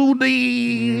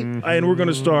 Rudy. And we're going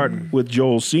to start with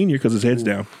Joel Sr. because his head's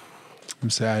down.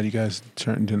 I'm sad you guys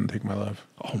didn't take my love.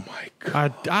 Oh, my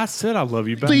God. I said I love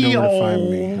you back. know where to find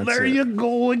me. That's There it. you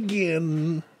go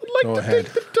again. I'd like Go to ahead.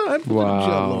 take the time for Wow. the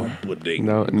Jell-O pudding.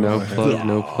 No ahead. plug.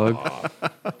 No plug.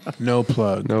 No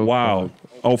plug. No. Wow.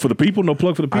 Oh, for the people? No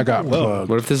plug for the people? I got Well, plugged.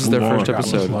 What if this is their Move on. first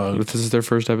episode? Plugged. What if this is their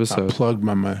first I episode? plugged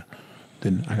by my.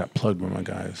 Then I got plugged by my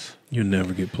guys. You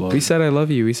never get plugged. We said I love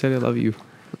you. We said I love you.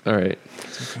 All right.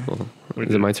 Well,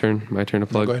 is it my turn? My turn to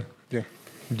plug. Go ahead. Yeah.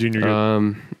 Junior.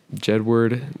 Go.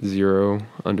 Jedward0_0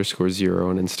 on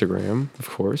Instagram, of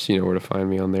course. You know where to find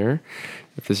me on there.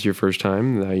 If this is your first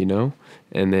time, now you know.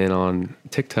 And then on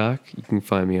TikTok, you can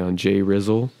find me on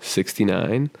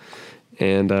JRizzle69.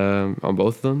 And on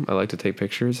both of them, I like to take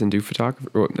pictures and do photography.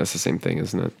 Well, that's the same thing,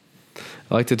 isn't it?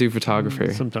 I like to do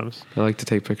photography. Sometimes. I like to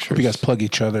take pictures. Hope you guys plug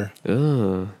each other.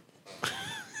 Ugh.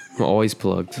 I'm always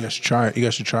plugged. You guys should try it. You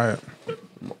guys should try it.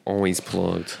 Always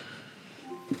plugged.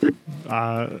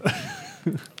 I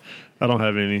don't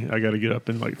have any. I got to get up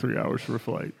in like 3 hours for a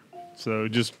flight. So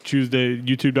just Tuesday,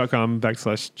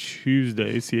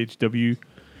 youtube.com/Tuesday,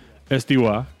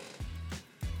 CHWSDY.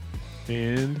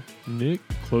 And Nick,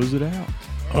 close it out.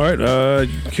 All right,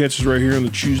 you can catch us right here on the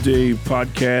Tuesday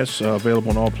podcast,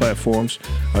 available on all platforms.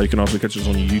 You can also catch us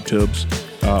on the YouTubes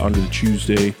under the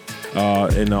Tuesday,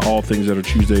 and all things that are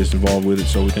Tuesdays involved with it.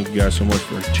 So we thank you guys so much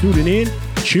for tuning in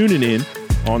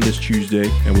on this Tuesday,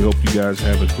 and we hope you guys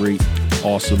have a great,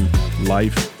 awesome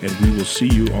life, and we will see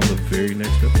you on the very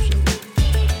next episode.